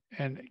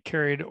and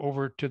carried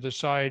over to the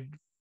side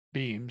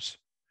beams.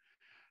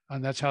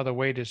 And that's how the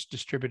weight is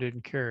distributed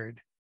and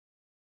carried.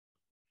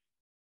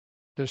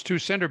 Those two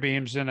center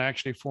beams then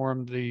actually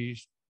form the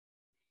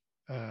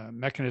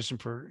mechanism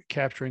for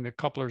capturing the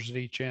couplers at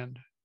each end.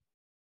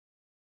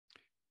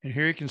 And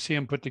here you can see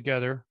them put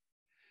together.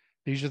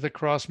 These are the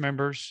cross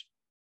members,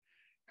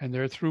 and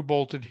they're through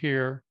bolted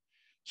here.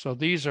 So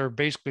these are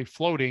basically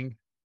floating,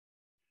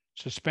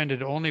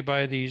 suspended only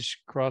by these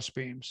cross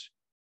beams.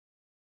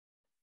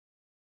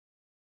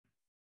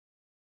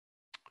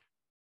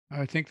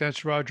 I think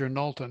that's Roger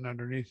Knowlton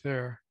underneath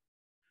there.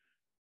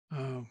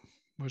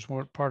 Was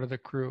more part of the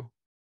crew.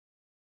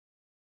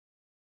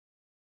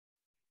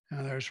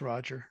 Now there's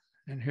Roger.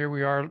 And here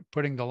we are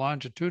putting the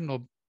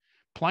longitudinal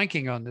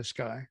planking on this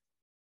guy.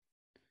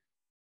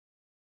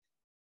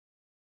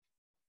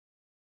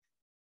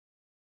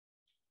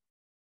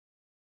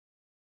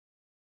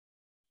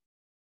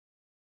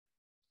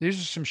 These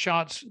are some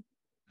shots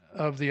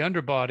of the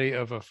underbody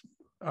of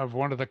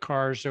one of the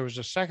cars. There was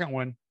a second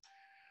one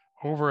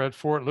over at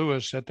Fort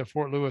Lewis at the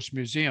Fort Lewis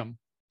Museum.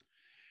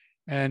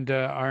 And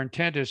our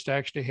intent is to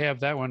actually have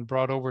that one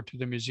brought over to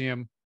the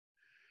museum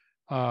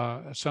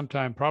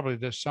sometime probably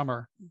this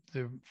summer.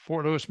 The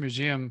Fort Lewis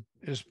Museum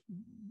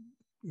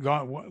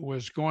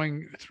was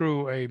going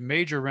through a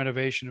major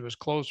renovation. It was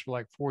closed for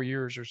like 4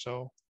 years or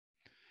so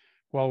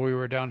while we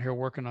were down here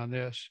working on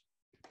this.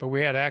 But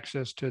we had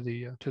access to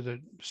the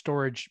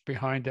storage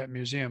behind that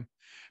museum.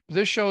 But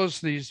this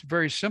shows these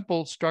very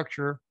simple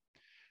structure,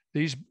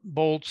 these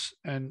bolts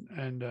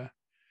and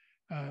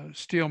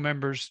steel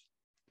members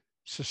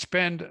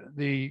suspend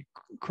the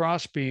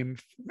cross beam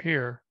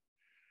here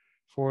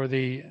for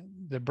the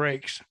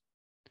brakes.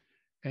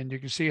 And you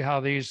can see how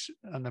these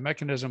on the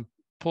mechanism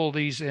pull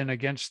these in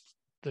against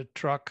the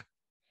truck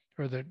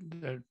or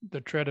the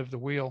tread of the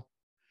wheel.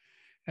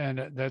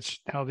 And that's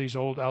how these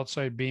old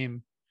outside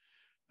beam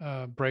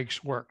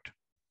brakes worked.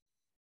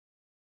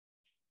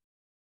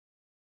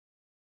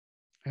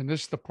 And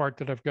this is the part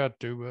that I've got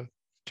to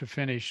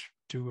finish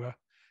to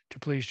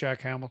please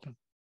Jack Hamilton.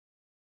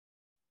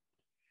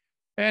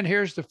 And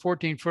here's the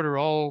 14-footer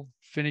all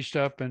finished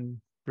up and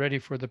ready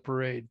for the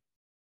parade.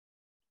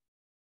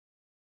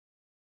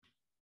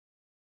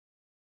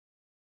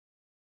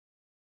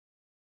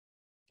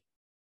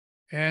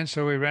 And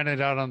so we ran it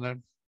out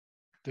on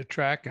the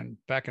track and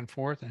back and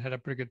forth and had a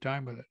pretty good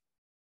time with it.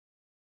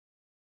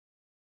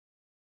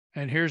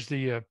 And here's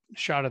the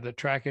shot of the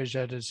track as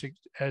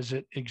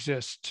it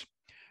exists.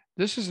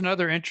 This is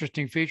another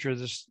interesting feature,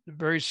 this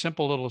very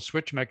simple little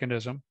switch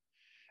mechanism.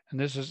 And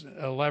this is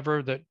a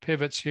lever that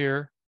pivots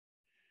here.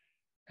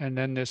 And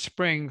then the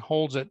spring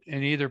holds it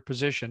in either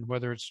position,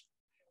 whether it's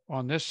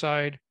on this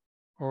side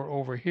or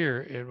over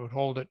here, it would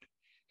hold it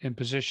in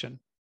position.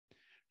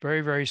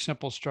 Very, very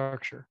simple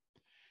structure.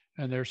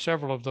 And there are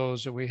several of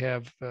those that we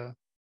have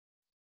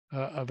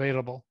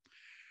available.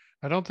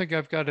 I don't think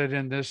I've got it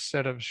in this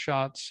set of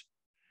shots,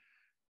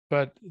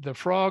 but the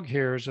frog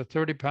here is a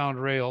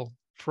 30-pound rail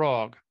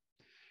frog.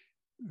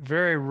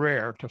 Very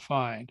rare to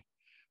find.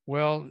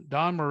 Well,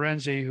 Don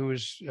Morenzi, who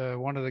is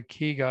one of the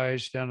key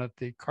guys down at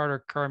the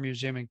Carter Car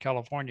Museum in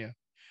California,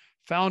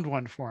 found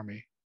one for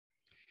me.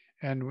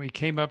 And we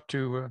came up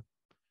to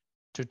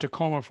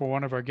Tacoma for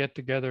one of our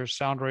get-togethers,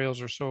 Sound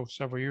Rails or so,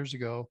 several years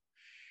ago.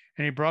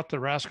 And he brought the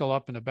rascal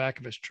up in the back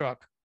of his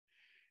truck.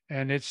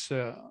 And it's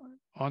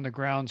on the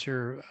grounds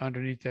here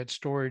underneath that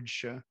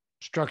storage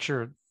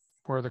structure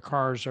where the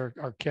cars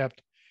are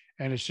kept.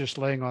 And it's just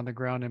laying on the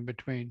ground in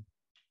between.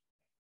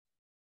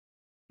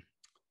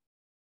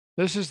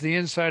 This is the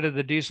inside of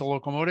the diesel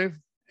locomotive.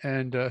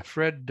 And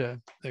Fred,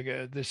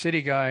 the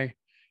city guy,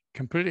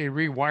 completely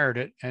rewired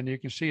it. And you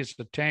can see it's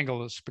the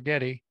tangle of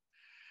spaghetti.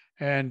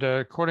 And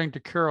according to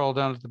Carol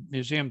down at the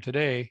museum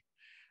today,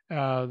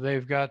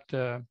 they've got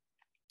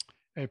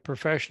a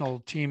professional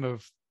team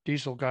of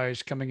diesel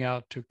guys coming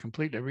out to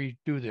completely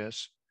redo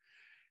this.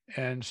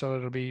 And so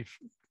it'll be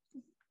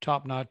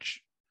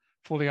top-notch,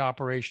 fully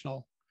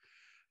operational.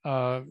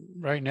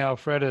 Right now,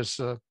 Fred is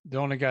the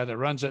only guy that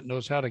runs it and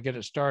knows how to get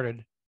it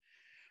started.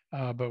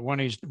 But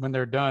when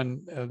they're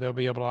done, they'll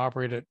be able to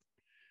operate it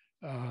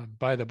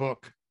by the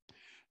book.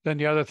 Then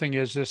the other thing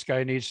is this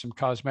guy needs some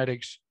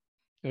cosmetics.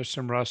 There's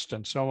some rust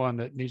and so on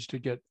that needs to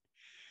get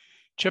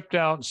chipped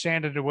out and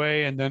sanded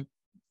away and then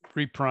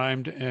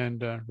reprimed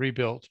and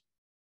rebuilt.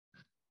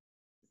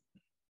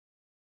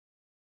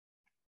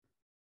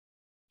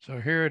 So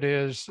here it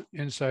is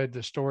inside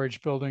the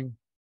storage building,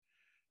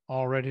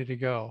 all ready to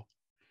go.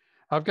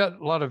 I've got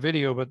a lot of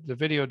video, but the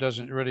video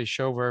doesn't really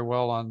show very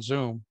well on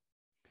Zoom.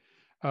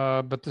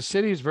 But the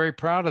city is very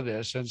proud of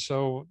this. And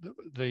so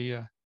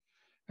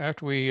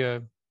after we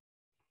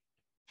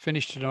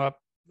finished it up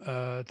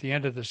at the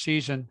end of the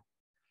season,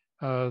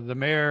 the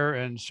mayor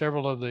and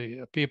several of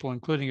the people,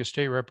 including a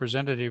state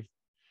representative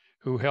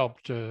who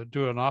helped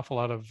do an awful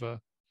lot of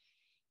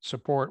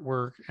support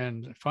work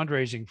and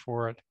fundraising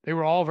for it, they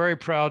were all very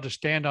proud to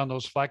stand on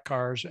those flat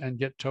cars and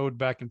get towed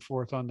back and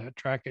forth on that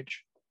trackage.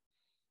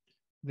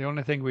 The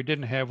only thing we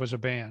didn't have was a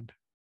band.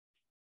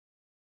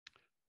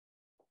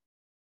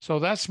 So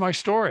that's my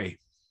story.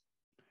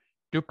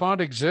 DuPont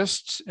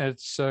exists.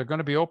 It's going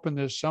to be open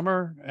this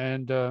summer,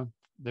 and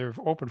they're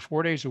open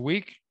 4 days a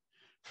week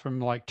from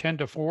like 10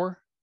 to 4.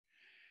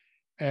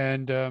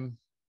 And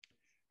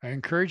I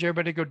encourage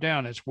everybody to go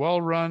down. It's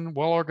well run,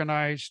 well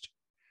organized.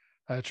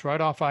 It's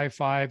right off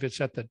I-5.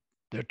 It's at the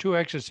two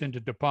exits into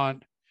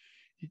DuPont.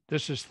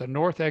 This is the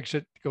north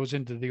exit, goes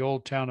into the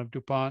old town of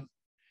DuPont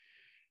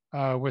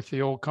with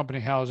the old company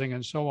housing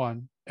and so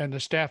on. And the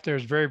staff there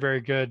is very,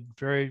 very good,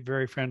 very,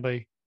 very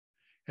friendly.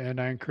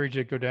 And I encourage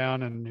you to go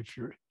down. And if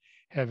you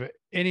have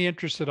any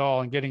interest at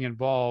all in getting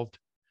involved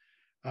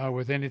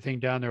with anything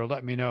down there,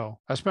 let me know.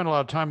 I spent a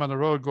lot of time on the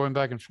road going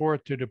back and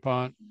forth to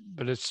DuPont,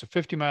 but it's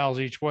 50 miles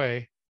each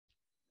way.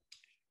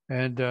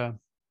 And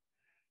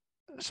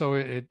so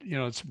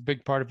it's a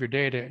big part of your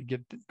day to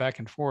get back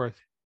and forth.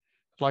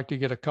 I'd like to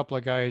get a couple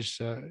of guys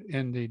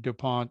in the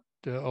DuPont,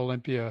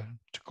 Olympia,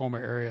 Tacoma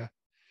area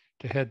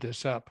to head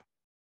this up.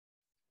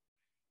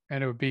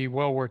 And it would be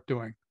well worth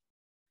doing.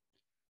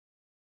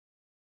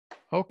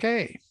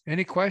 Okay,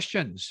 any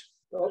questions?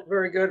 Oh,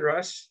 very good,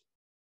 Russ.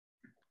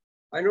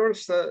 I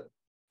noticed that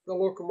the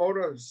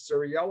locomotives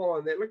are yellow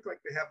and they look like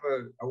they have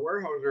a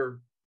Weyerhaeuser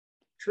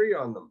tree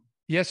on them.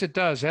 Yes, it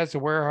does. It has the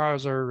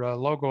Weyerhaeuser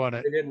logo on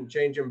it. They didn't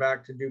change them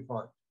back to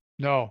DuPont.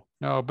 No,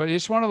 but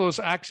it's one of those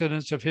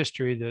accidents of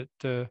history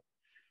that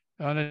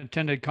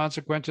unintended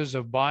consequences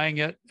of buying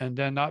it and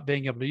then not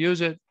being able to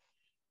use it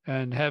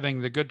and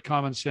having the good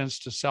common sense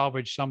to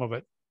salvage some of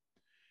it.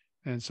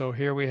 And so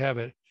here we have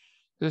it.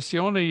 This is the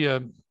only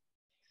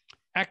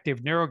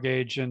active narrow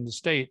gauge in the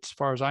state, as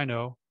far as I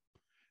know,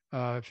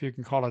 if you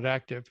can call it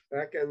active.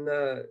 Back in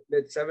the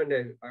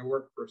mid-70s, I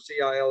worked for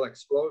CIL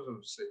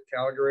Explosives in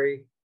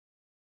Calgary,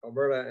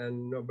 Alberta,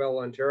 and Nobel,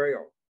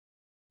 Ontario.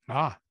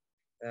 Ah.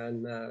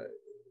 And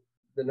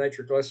the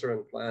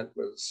nitroglycerin plant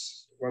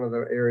was one of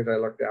the areas I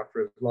looked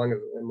after, as long as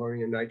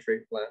ammonium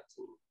nitrate plants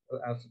and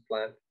acid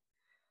plant.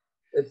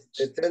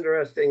 It's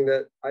interesting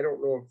that I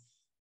don't know if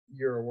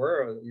you're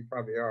aware of, you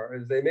probably are,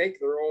 is they make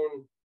their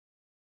own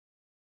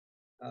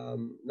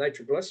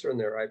nitroglycerin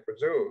there, I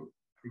presume,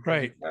 because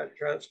right. You can't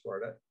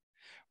transport it.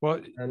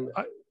 Well, and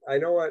I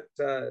know at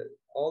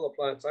all the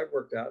plants I've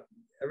worked at,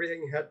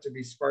 everything had to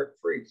be spark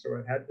free, so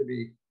it had to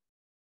be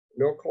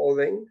no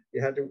clothing.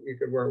 You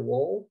could wear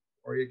wool,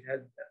 or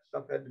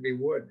stuff had to be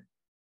wood.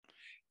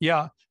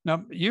 Yeah.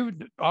 Now you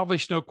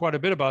obviously know quite a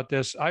bit about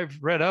this. I've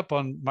read up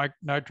on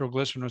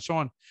nitroglycerin and so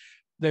on.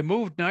 They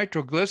moved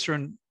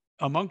nitroglycerin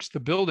amongst the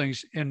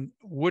buildings in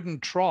wooden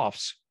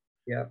troughs.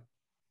 Yeah.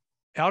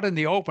 Out in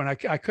the open. I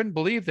couldn't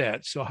believe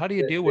that. So how do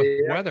you deal with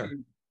weather?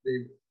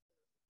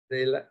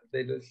 They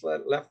just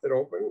left it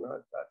open.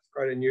 That's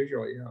quite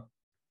unusual,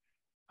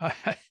 yeah.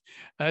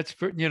 That's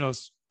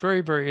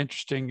very, very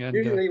interesting. And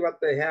usually what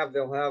they'll have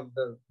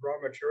the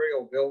raw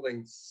material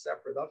buildings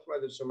separate. That's why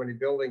there's so many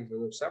buildings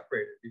and they're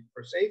separated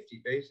for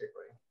safety,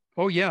 basically.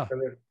 Oh yeah.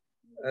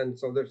 And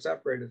so they're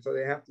separated. So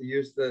they have to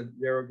use the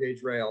narrow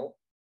gauge rail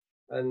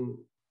and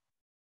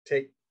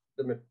take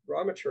the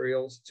raw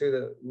materials to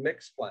the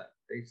mix plant,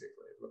 basically,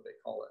 is what they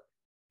call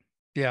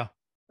it. Yeah.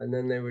 And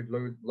then they would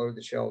load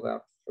the shells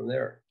out from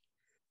there.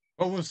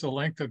 What was the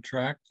length of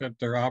track that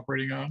they're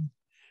operating on?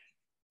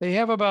 They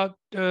have about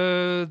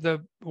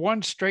the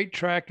one straight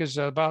track is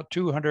about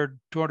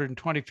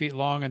 220 feet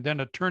long, and then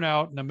a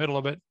turnout in the middle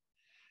of it,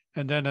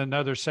 and then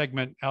another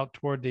segment out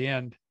toward the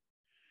end.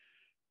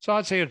 So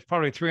I'd say it's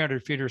probably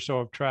 300 feet or so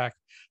of track.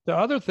 The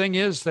other thing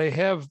is they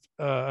have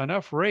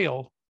enough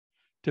rail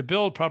to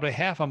build probably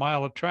half a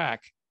mile of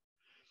track.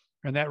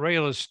 And that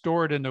rail is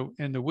stored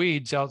in the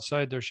weeds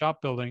outside their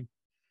shop building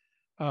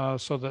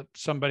so that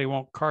somebody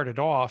won't cart it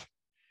off.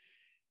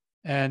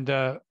 And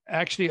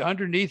actually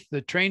underneath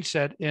the train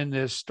set in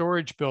this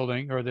storage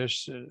building or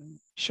this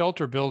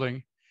shelter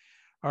building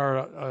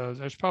are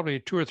there's probably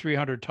 200 or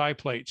 300 tie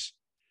plates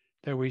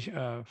that we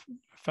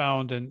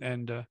found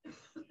and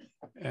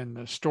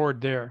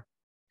stored there.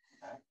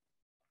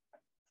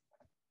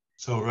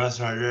 So Russ,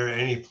 are there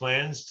any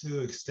plans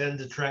to extend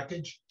the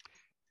trackage?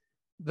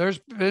 There's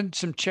been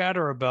some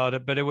chatter about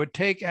it, but it would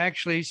take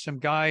actually some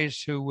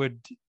guys who would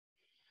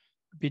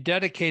be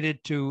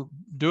dedicated to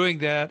doing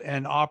that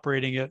and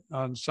operating it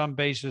on some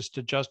basis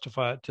to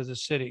justify it to the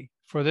city.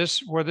 For this,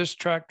 where this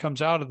track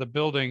comes out of the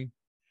building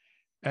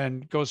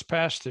and goes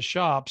past the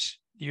shops,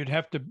 you'd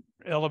have to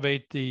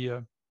elevate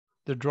the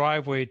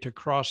driveway to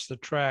cross the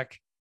track.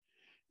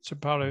 It's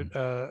about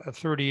a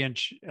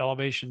 30-inch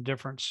elevation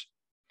difference,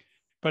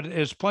 but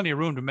there's plenty of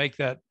room to make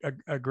that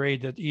a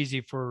grade that's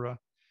easy for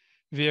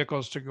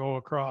vehicles to go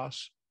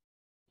across.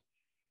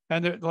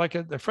 And like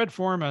the Fred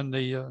Foreman,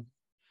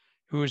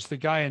 who is the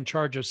guy in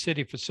charge of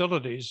city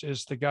facilities,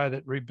 is the guy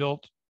that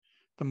rebuilt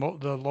the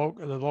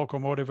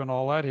locomotive and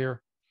all that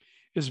here,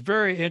 is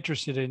very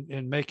interested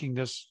in making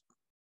this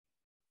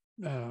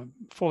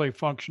fully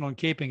functional and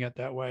keeping it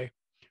that way.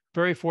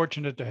 Very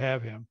fortunate to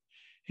have him.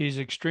 He's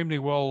extremely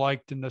well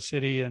liked in the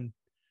city and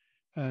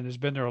has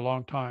been there a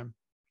long time.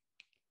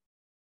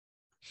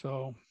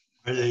 So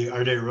are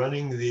they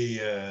running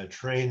the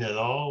train at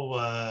all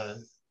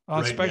on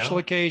right special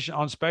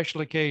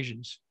now?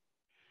 occasions?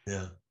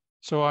 Yeah.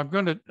 So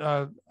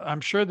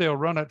I'm sure they'll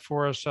run it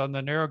for us on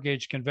the narrow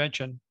gauge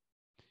convention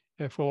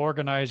if we'll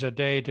organize a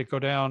day to go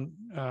down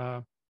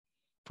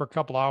for a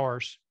couple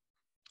hours.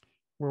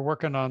 We're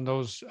working on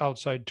those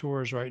outside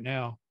tours right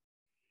now,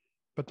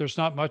 but there's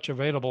not much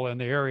available in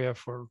the area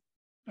for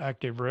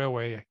active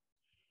railway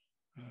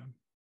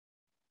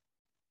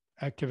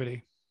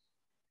activity.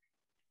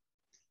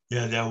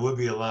 Yeah, that would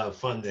be a lot of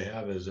fun to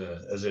have as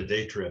a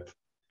day trip.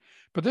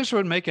 But this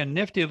would make a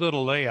nifty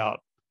little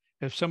layout.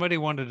 If somebody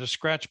wanted to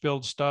scratch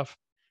build stuff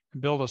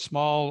and build a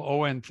small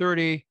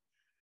ON30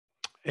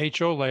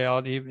 HO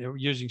layout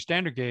using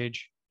standard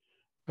gauge,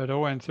 but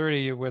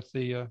ON30 with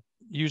the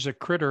use a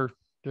critter,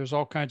 there's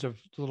all kinds of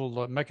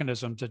little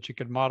mechanisms that you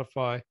could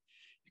modify.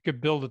 You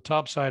could build the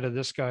top side of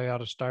this guy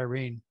out of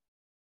styrene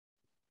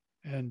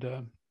and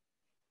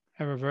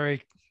have a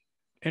very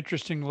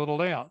interesting little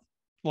layout.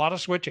 A lot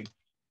of switching.